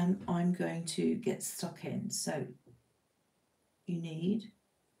and I'm going to get stuck in. So you need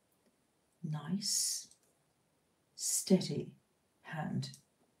nice, steady hand.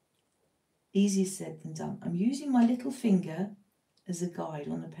 Easier said than done. I'm using my little finger as a guide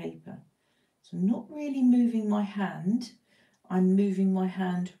on the paper. So I'm not really moving my hand, I'm moving my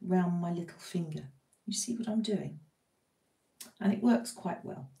hand round my little finger. You see what I'm doing? And it works quite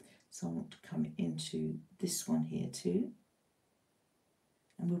well. So I want to come into this one here too.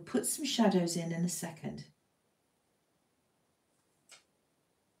 And we'll put some shadows in a second.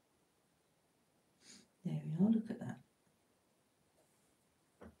 There we are, look at that.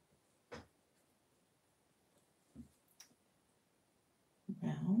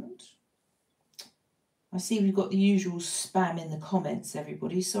 Round. I see we've got the usual spam in the comments,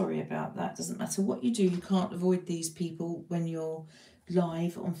 everybody. Sorry about that. Doesn't matter what you do, you can't avoid these people when you're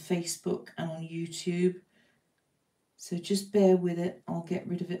live on Facebook and on YouTube. So just bear with it. I'll get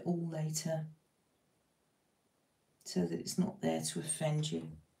rid of it all later so that it's not there to offend you.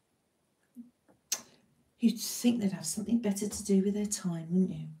 You'd think they'd have something better to do with their time,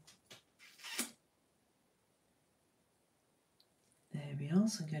 wouldn't you? There we are.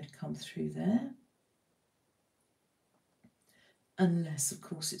 So I'm going to come through there. Unless, of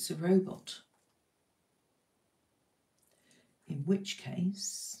course, it's a robot. In which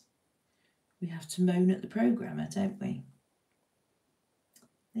case, we have to moan at the programmer, don't we?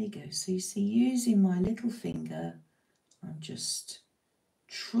 There you go. So you see, using my little finger, I'm just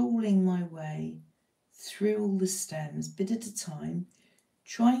trawling my way through all the stems, bit at a time,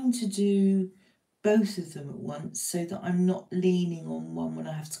 trying to do both of them at once so that I'm not leaning on one when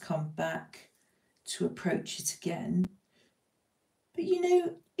I have to come back to approach it again. But you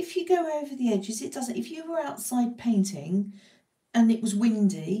know, if you go over the edges, it doesn't. If you were outside painting and it was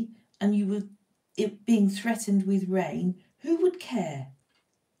windy and you were being threatened with rain, who would care?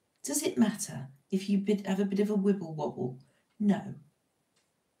 Does it matter if you have a bit of a wibble wobble? No.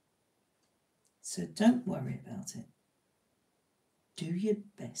 So don't worry about it. Do your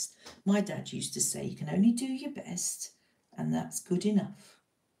best. My dad used to say you can only do your best and that's good enough.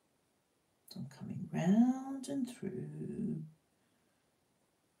 So I'm coming round and through.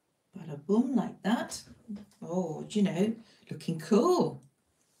 Bada boom, like that. Oh, do you know, looking cool.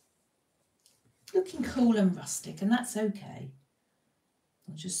 Looking cool and rustic, and that's okay.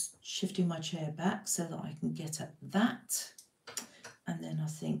 I'm just shifting my chair back so that I can get at that. And then I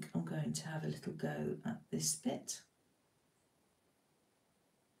think I'm going to have a little go at this bit.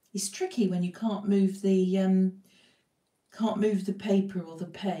 It's tricky when you can't move the paper or the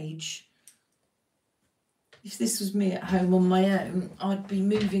page. If this was me at home on my own, I'd be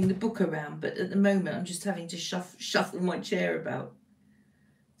moving the book around, but at the moment I'm just having to shuffle my chair about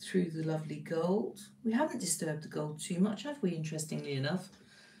through the lovely gold. We haven't disturbed the gold too much, have we, interestingly enough?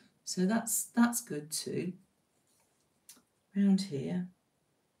 So that's good too. Round here.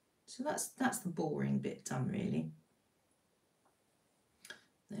 So that's the boring bit done, really.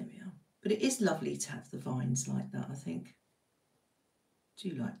 There we are. But it is lovely to have the vines like that, I think. Do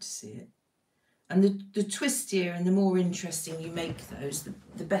you like to see it? And the twistier and the more interesting you make those,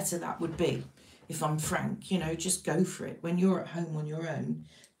 the better that would be. If I'm frank, you know, just go for it. When you're at home on your own,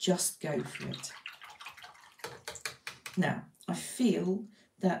 just go for it. Now, I feel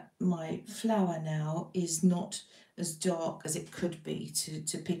that my flower now is not as dark as it could be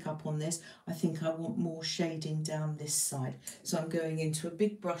to pick up on this. I think I want more shading down this side. So I'm going into a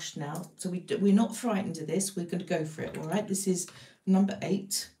big brush now. So we're not frightened of this. We're going to go for it, all right? This is number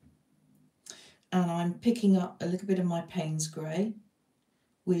 8. And I'm picking up a little bit of my Payne's grey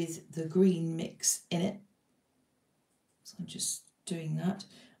with the green mix in it. So I'm just doing that.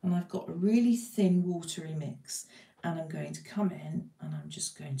 And I've got a really thin watery mix. And I'm going to come in and I'm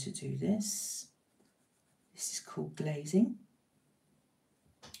just going to do this. This is called glazing.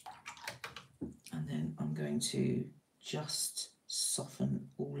 And then I'm going to just soften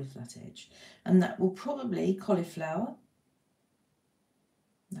all of that edge. And that will probably cauliflower.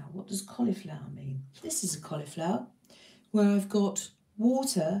 Now, what does cauliflower mean? This is a cauliflower where I've got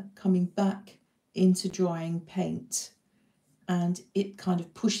water coming back into drying paint and it kind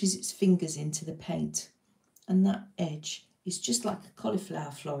of pushes its fingers into the paint. And that edge is just like a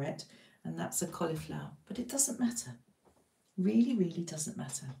cauliflower floret, and that's a cauliflower, but it doesn't matter. Really, really doesn't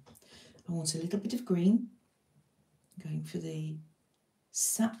matter. I want a little bit of green. I'm going for the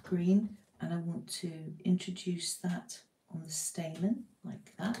sap green, and I want to introduce that on the stamen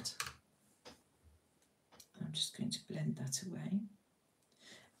like that. I'm just going to blend that away.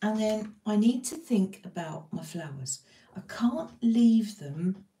 And then I need to think about my flowers. I can't leave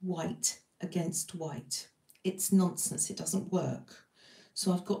them white against white. It's nonsense, it doesn't work.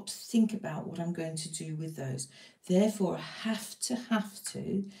 So I've got to think about what I'm going to do with those. Therefore, I have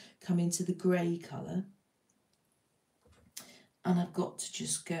to come into the grey colour. And I've got to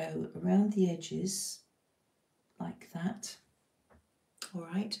just go around the edges like that. All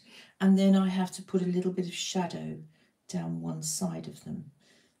right. And then I have to put a little bit of shadow down one side of them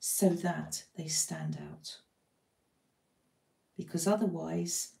so that they stand out. Because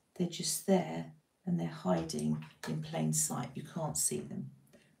otherwise they're just there and they're hiding in plain sight. You can't see them.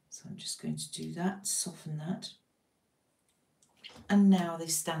 So I'm just going to do that, soften that. And now they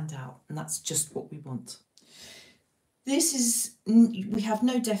stand out, and that's just what we want. This is, we have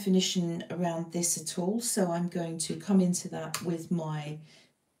no definition around this at all, so I'm going to come into that with my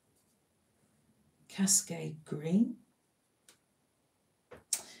Cascade Green.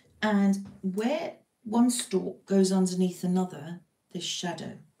 And where one stalk goes underneath another, there's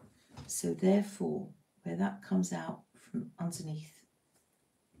shadow. So therefore, where that comes out from underneath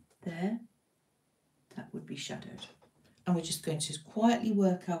there, that would be shadowed. And we're just going to quietly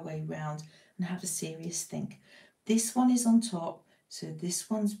work our way round and have a serious think. This one is on top, so this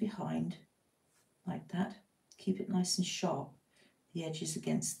one's behind, like that. Keep it nice and sharp, the edges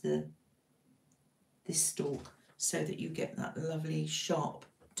against this stalk, so that you get that lovely, sharp,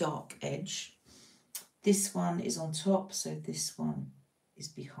 dark edge. This one is on top, so this one is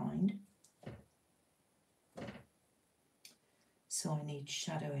behind. So I need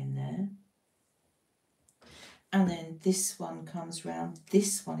shadow in there. And then this one comes round,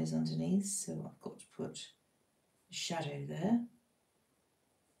 this one is underneath, so I've got to put shadow there.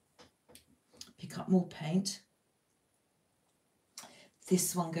 Pick up more paint.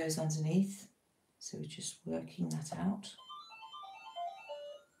 This one goes underneath, so we're just working that out.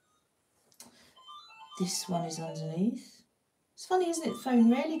 This one is underneath. It's funny, isn't it? The phone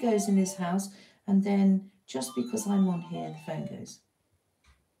rarely goes in this house, and then just because I'm on here, the phone goes.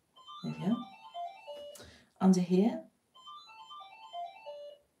 There we go. Under here.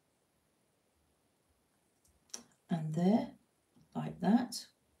 And there, like that.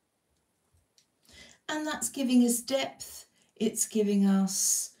 And that's giving us depth. It's giving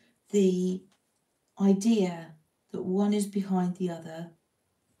us the idea that one is behind the other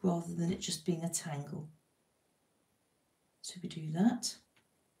rather than it just being a tangle. So we do that.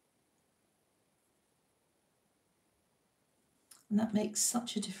 And that makes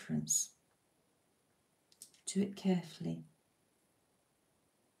such a difference. Do it carefully.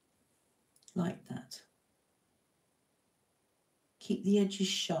 Like that. Keep the edges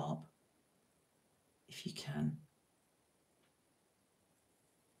sharp if you can.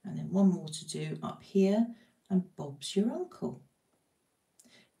 And then one more to do up here, and Bob's your uncle.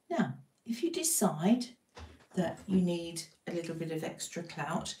 Now, if you decide that you need a little bit of extra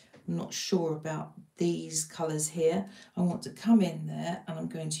clout, I'm not sure about these colours here, I want to come in there and I'm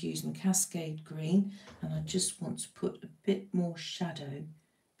going to use my Cascade Green, and I just want to put a bit more shadow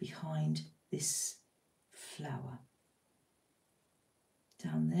behind this flower.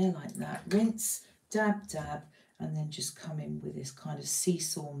 down there like that. Rinse, dab, dab, and then just come in with this kind of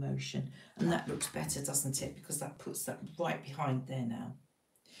seesaw motion. And that looks better, doesn't it? Because that puts that right behind there now.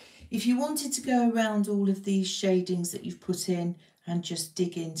 If you wanted to go around all of these shadings that you've put in and just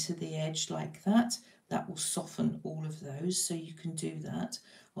dig into the edge like that, that will soften all of those, so you can do that.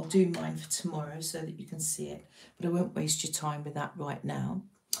 I'll do mine for tomorrow so that you can see it, but I won't waste your time with that right now.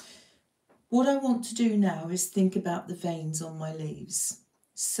 What I want to do now is think about the veins on my leaves.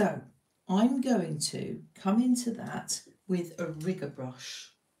 So I'm going to come into that with a rigger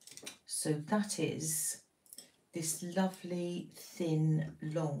brush. So that is this lovely, thin,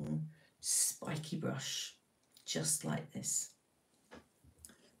 long, spiky brush, just like this.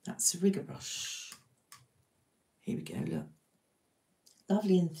 That's a rigger brush. Here we go, look.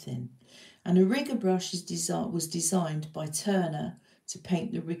 Lovely and thin. And a rigger brush was designed by Turner to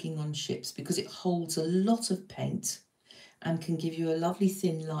paint the rigging on ships because it holds a lot of paint and can give you a lovely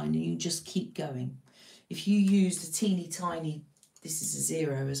thin line, and you just keep going. If you used a teeny tiny, this is a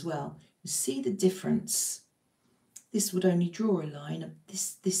 0 as well, you see the difference. This would only draw a line of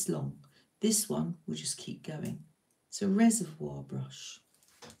this long. This one will just keep going. It's a reservoir brush.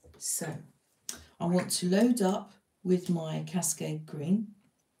 So I want to load up with my Cascade Green.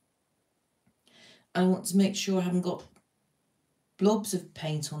 I want to make sure I haven't got blobs of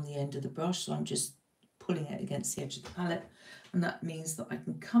paint on the end of the brush, so I'm just pulling it against the edge of the palette, and that means that I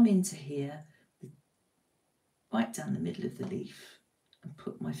can come into here, right down the middle of the leaf, and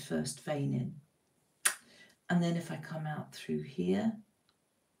put my first vein in. And then if I come out through here,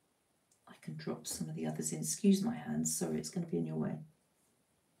 I can drop some of the others in. Excuse my hands, sorry, it's going to be in your way.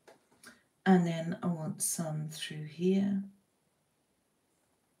 And then I want some through here.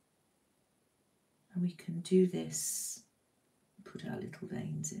 And we can do this, put our little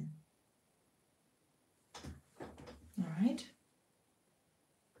veins in. All right.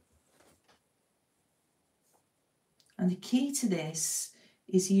 And the key to this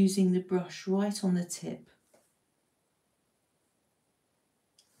is using the brush right on the tip.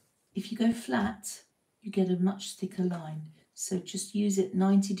 If you go flat, you get a much thicker line. So just use it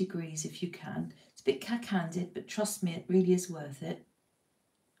 90 degrees if you can. It's a bit cack-handed, but trust me, it really is worth it.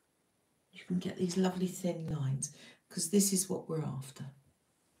 You can get these lovely thin lines because this is what we're after.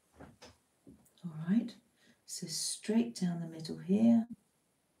 All right, so straight down the middle here.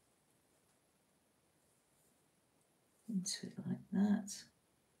 Into it like that.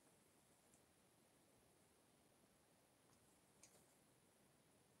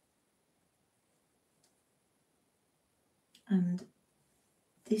 And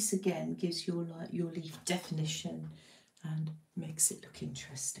this again gives your leaf definition and makes it look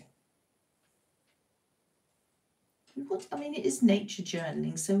interesting. I mean, it is nature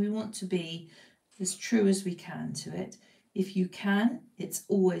journaling, so we want to be as true as we can to it. If you can, it's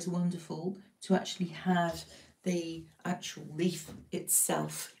always wonderful to actually have the actual leaf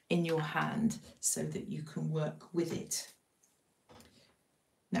itself in your hand so that you can work with it.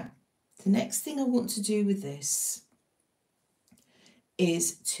 Now, the next thing I want to do with this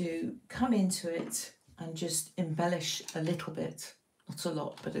is to come into it and just embellish a little bit, not a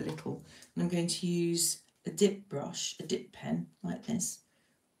lot, but a little. And I'm going to use a dip brush, a dip pen like this,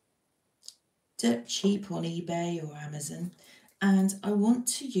 dirt cheap on eBay or Amazon, and I want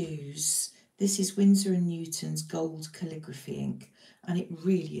to use, this is Winsor & Newton's gold calligraphy ink, and it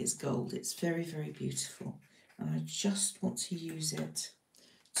really is gold. It's very, very beautiful, and I just want to use it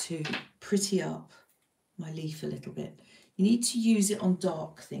to pretty up my leaf a little bit. You need to use it on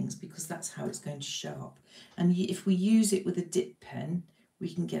dark things because that's how it's going to show up, and if we use it with a dip pen,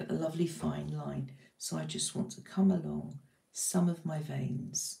 we can get a lovely fine line. So I just want to come along some of my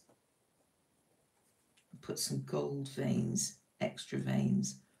veins and put some gold veins, extra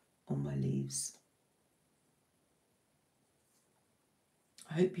veins on my leaves.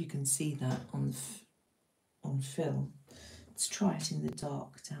 I hope you can see that on film. Let's try it in the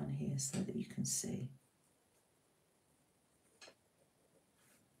dark down here so that you can see.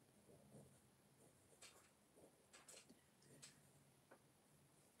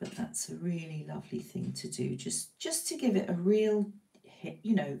 But that's a really lovely thing to do, just to give it a real hit,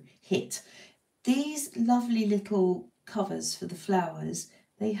 hit. These lovely little covers for the flowers,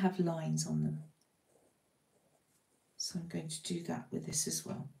 they have lines on them. So I'm going to do that with this as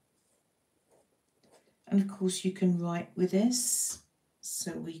well. And of course you can write with this.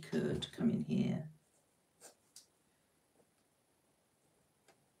 So we could come in here.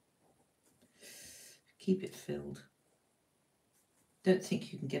 Keep it filled. Don't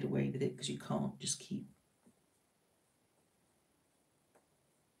think you can get away with it because you can't, just keep.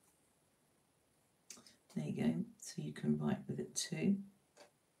 There you go, so you can write with it too.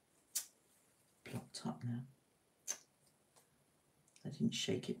 blocked up now. I didn't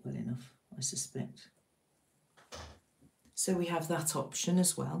shake it well enough, I suspect. So we have that option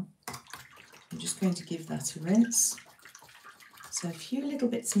as well. I'm just going to give that a rinse. So a few little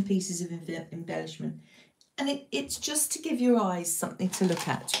bits and pieces of embellishment. And it's just to give your eyes something to look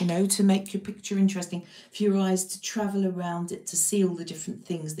at, you know, to make your picture interesting, for your eyes to travel around it, to see all the different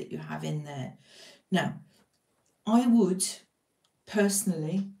things that you have in there. Now, I would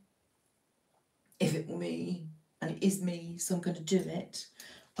personally, if it were me, and it is me, so I'm going to do it,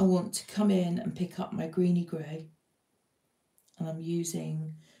 I want to come in and pick up my greeny grey, and I'm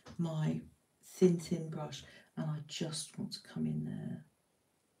using my thin brush, and I just want to come in there.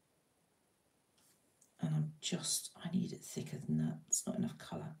 And I need it thicker than that. It's not enough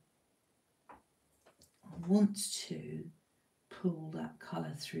colour. I want to pull that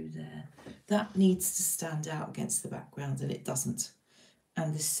colour through there. That needs to stand out against the background, and it doesn't.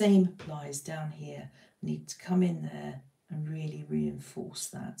 And the same applies down here. I need to come in there and really reinforce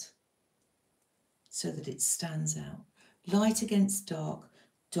that so that it stands out. Light against dark,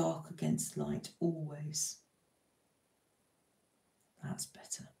 dark against light, always. That's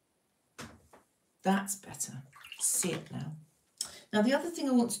better. That's better. See it now. Now the other thing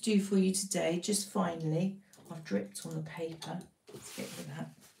I want to do for you today, just finally, I've dripped on the paper. Let's get rid of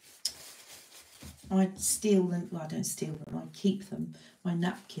that. I steal them, well I don't steal them, I keep them, my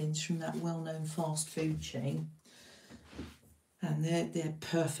napkins from that well-known fast food chain. And they're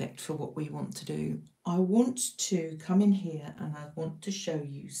perfect for what we want to do. I want to come in here and I want to show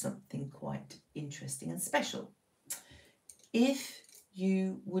you something quite interesting and special. If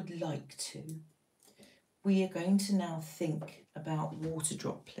you would like to, we are going to now think about water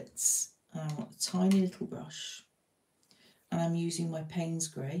droplets. I want a tiny little brush and I'm using my Payne's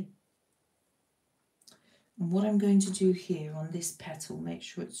Grey. And what I'm going to do here on this petal, make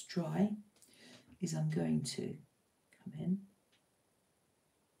sure it's dry, is I'm going to come in,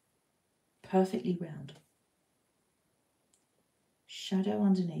 perfectly round, shadow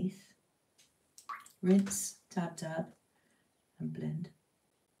underneath, rinse, dab, and blend.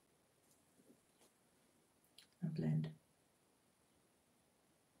 And blend.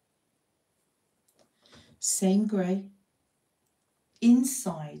 Same grey.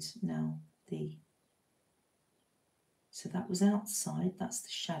 Inside now so that was outside, that's the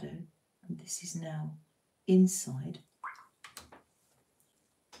shadow, and this is now inside.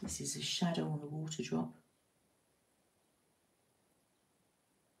 This is a shadow on the water drop.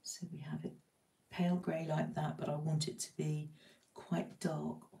 So we have it pale grey like that, but I want it to be quite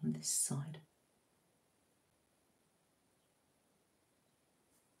dark on this side.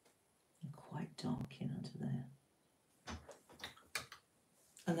 Quite dark in under there.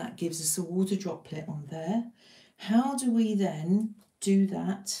 And that gives us a water droplet on there. How do we then do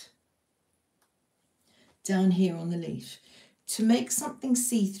that down here on the leaf? To make something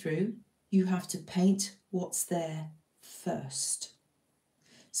see-through, you have to paint what's there first.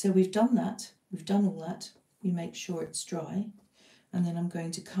 So we've done that, we've done all that. We make sure it's dry. And then I'm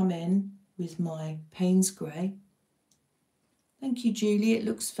going to come in with my Payne's Grey. Thank you, Julie. It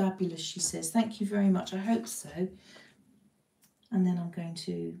looks fabulous, she says. Thank you very much. I hope so. And then I'm going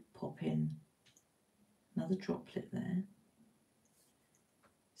to pop in another droplet there.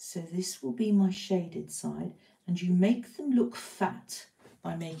 So this will be my shaded side. And you make them look fat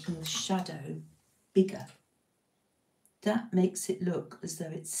by making the shadow bigger. That makes it look as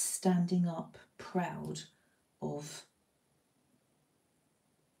though it's standing up proud of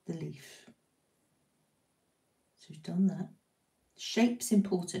the leaf. So we've done that. Shape's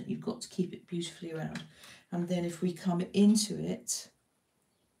important, you've got to keep it beautifully around. And then if we come into it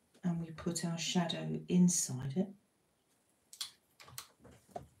and we put our shadow inside it,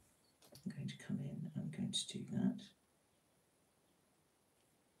 I'm going to come in, I'm going to do that.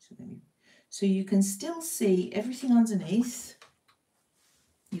 So you can still see everything underneath.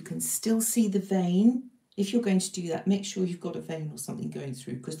 You can still see the vein. If you're going to do that, make sure you've got a vein or something going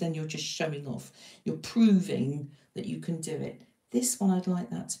through, because then you're just showing off. You're proving that you can do it. This one, I'd like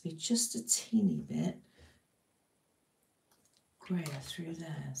that to be just a teeny bit greyer through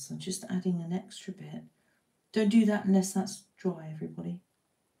there. So I'm just adding an extra bit. Don't do that unless that's dry, everybody.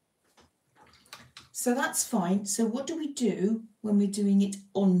 So that's fine. So what do we do when we're doing it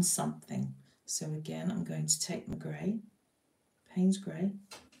on something? So again, I'm going to take my grey, Payne's Grey,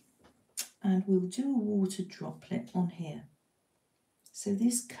 and we'll do a water droplet on here. So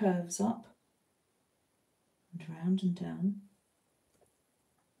this curves up and round and down.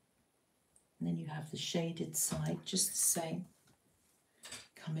 And then you have the shaded side, just the same.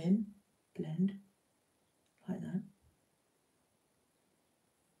 Come in, blend, like that.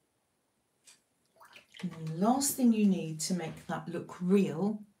 And then the last thing you need to make that look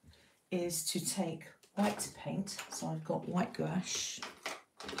real is to take white paint. So I've got white gouache.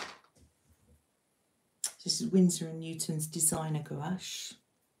 This is Winsor & Newton's designer gouache.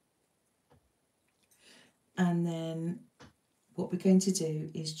 And then what we're going to do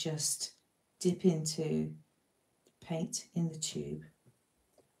is just dip into paint in the tube.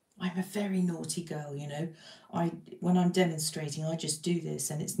 I'm a very naughty girl, you know. When I'm demonstrating, I just do this,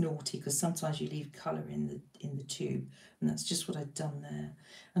 and it's naughty because sometimes you leave colour in the tube, and that's just what I've done there.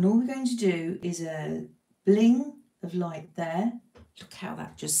 And all we're going to do is a bling of light there. Look how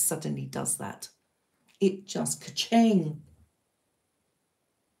that just suddenly does that. It just ka-ching.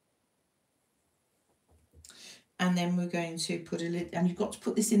 And then we're going to put a little, and you've got to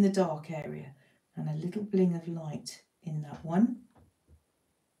put this in the dark area, and a little bling of light in that one.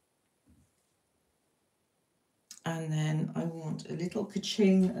 And then I want a little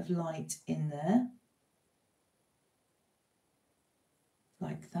ka-ching of light in there,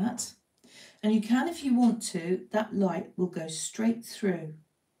 like that. And you can, if you want to, that light will go straight through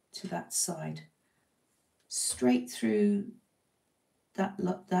to that side, straight through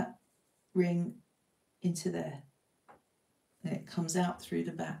that ring into there. And it comes out through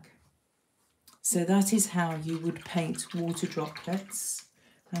the back. So that is how you would paint water droplets.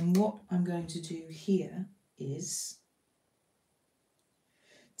 And what I'm going to do here is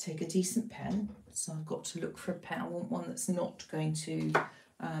take a decent pen. So I've got to look for a pen. I want one that's not going to,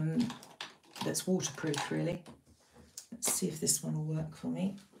 that's waterproof really. Let's see if this one will work for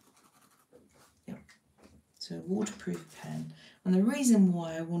me. Yep. So a waterproof pen. And the reason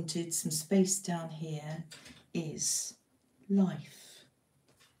why I wanted some space down here is life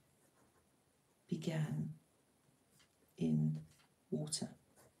began in water.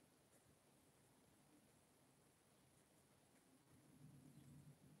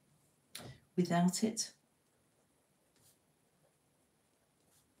 Without it,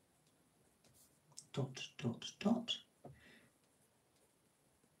 dot, dot, dot,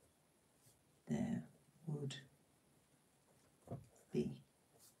 there would be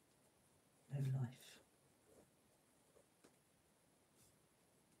no life.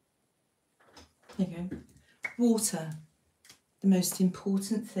 There you go. Water, the most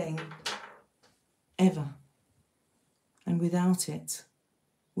important thing ever. And without it,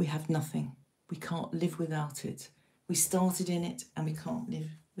 we have nothing. We can't live without it. We started in it and we can't live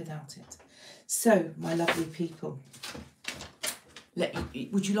without it. So, my lovely people,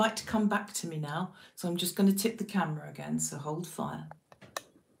 would you like to come back to me now? So I'm just going to tip the camera again, so hold fire.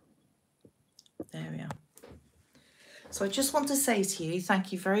 There we are. So I just want to say to you,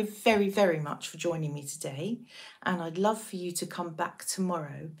 thank you very, very, very much for joining me today. And I'd love for you to come back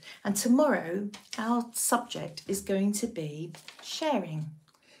tomorrow. And tomorrow, our subject is going to be sharing.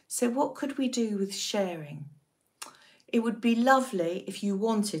 So what could we do with sharing? It would be lovely if you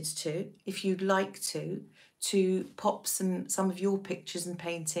wanted to, if you'd like to pop some of your pictures and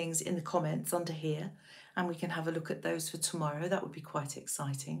paintings in the comments under here, and we can have a look at those for tomorrow. That would be quite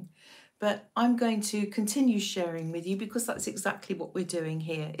exciting. But I'm going to continue sharing with you because that's exactly what we're doing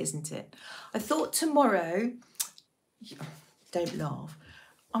here, isn't it? I thought tomorrow, don't laugh,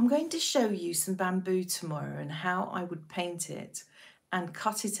 I'm going to show you some bamboo tomorrow and how I would paint it and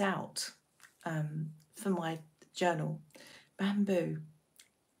cut it out for my journal. Bamboo.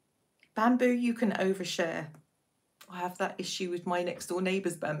 Bamboo you can overshare. I have that issue with my next door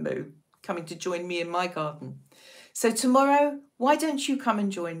neighbour's bamboo coming to join me in my garden. So tomorrow, why don't you come and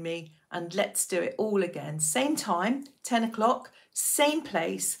join me and let's do it all again. Same time, 10 o'clock, same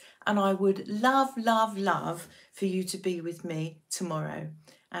place. And I would love, love, love for you to be with me tomorrow.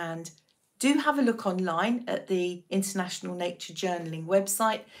 And do have a look online at the International Nature Journaling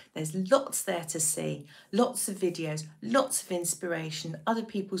website. There's lots there to see, lots of videos, lots of inspiration, other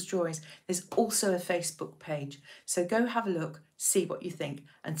people's drawings. There's also a Facebook page. So go have a look, see what you think.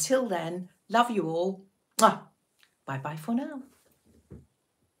 Until then, love you all. Bye-bye for now.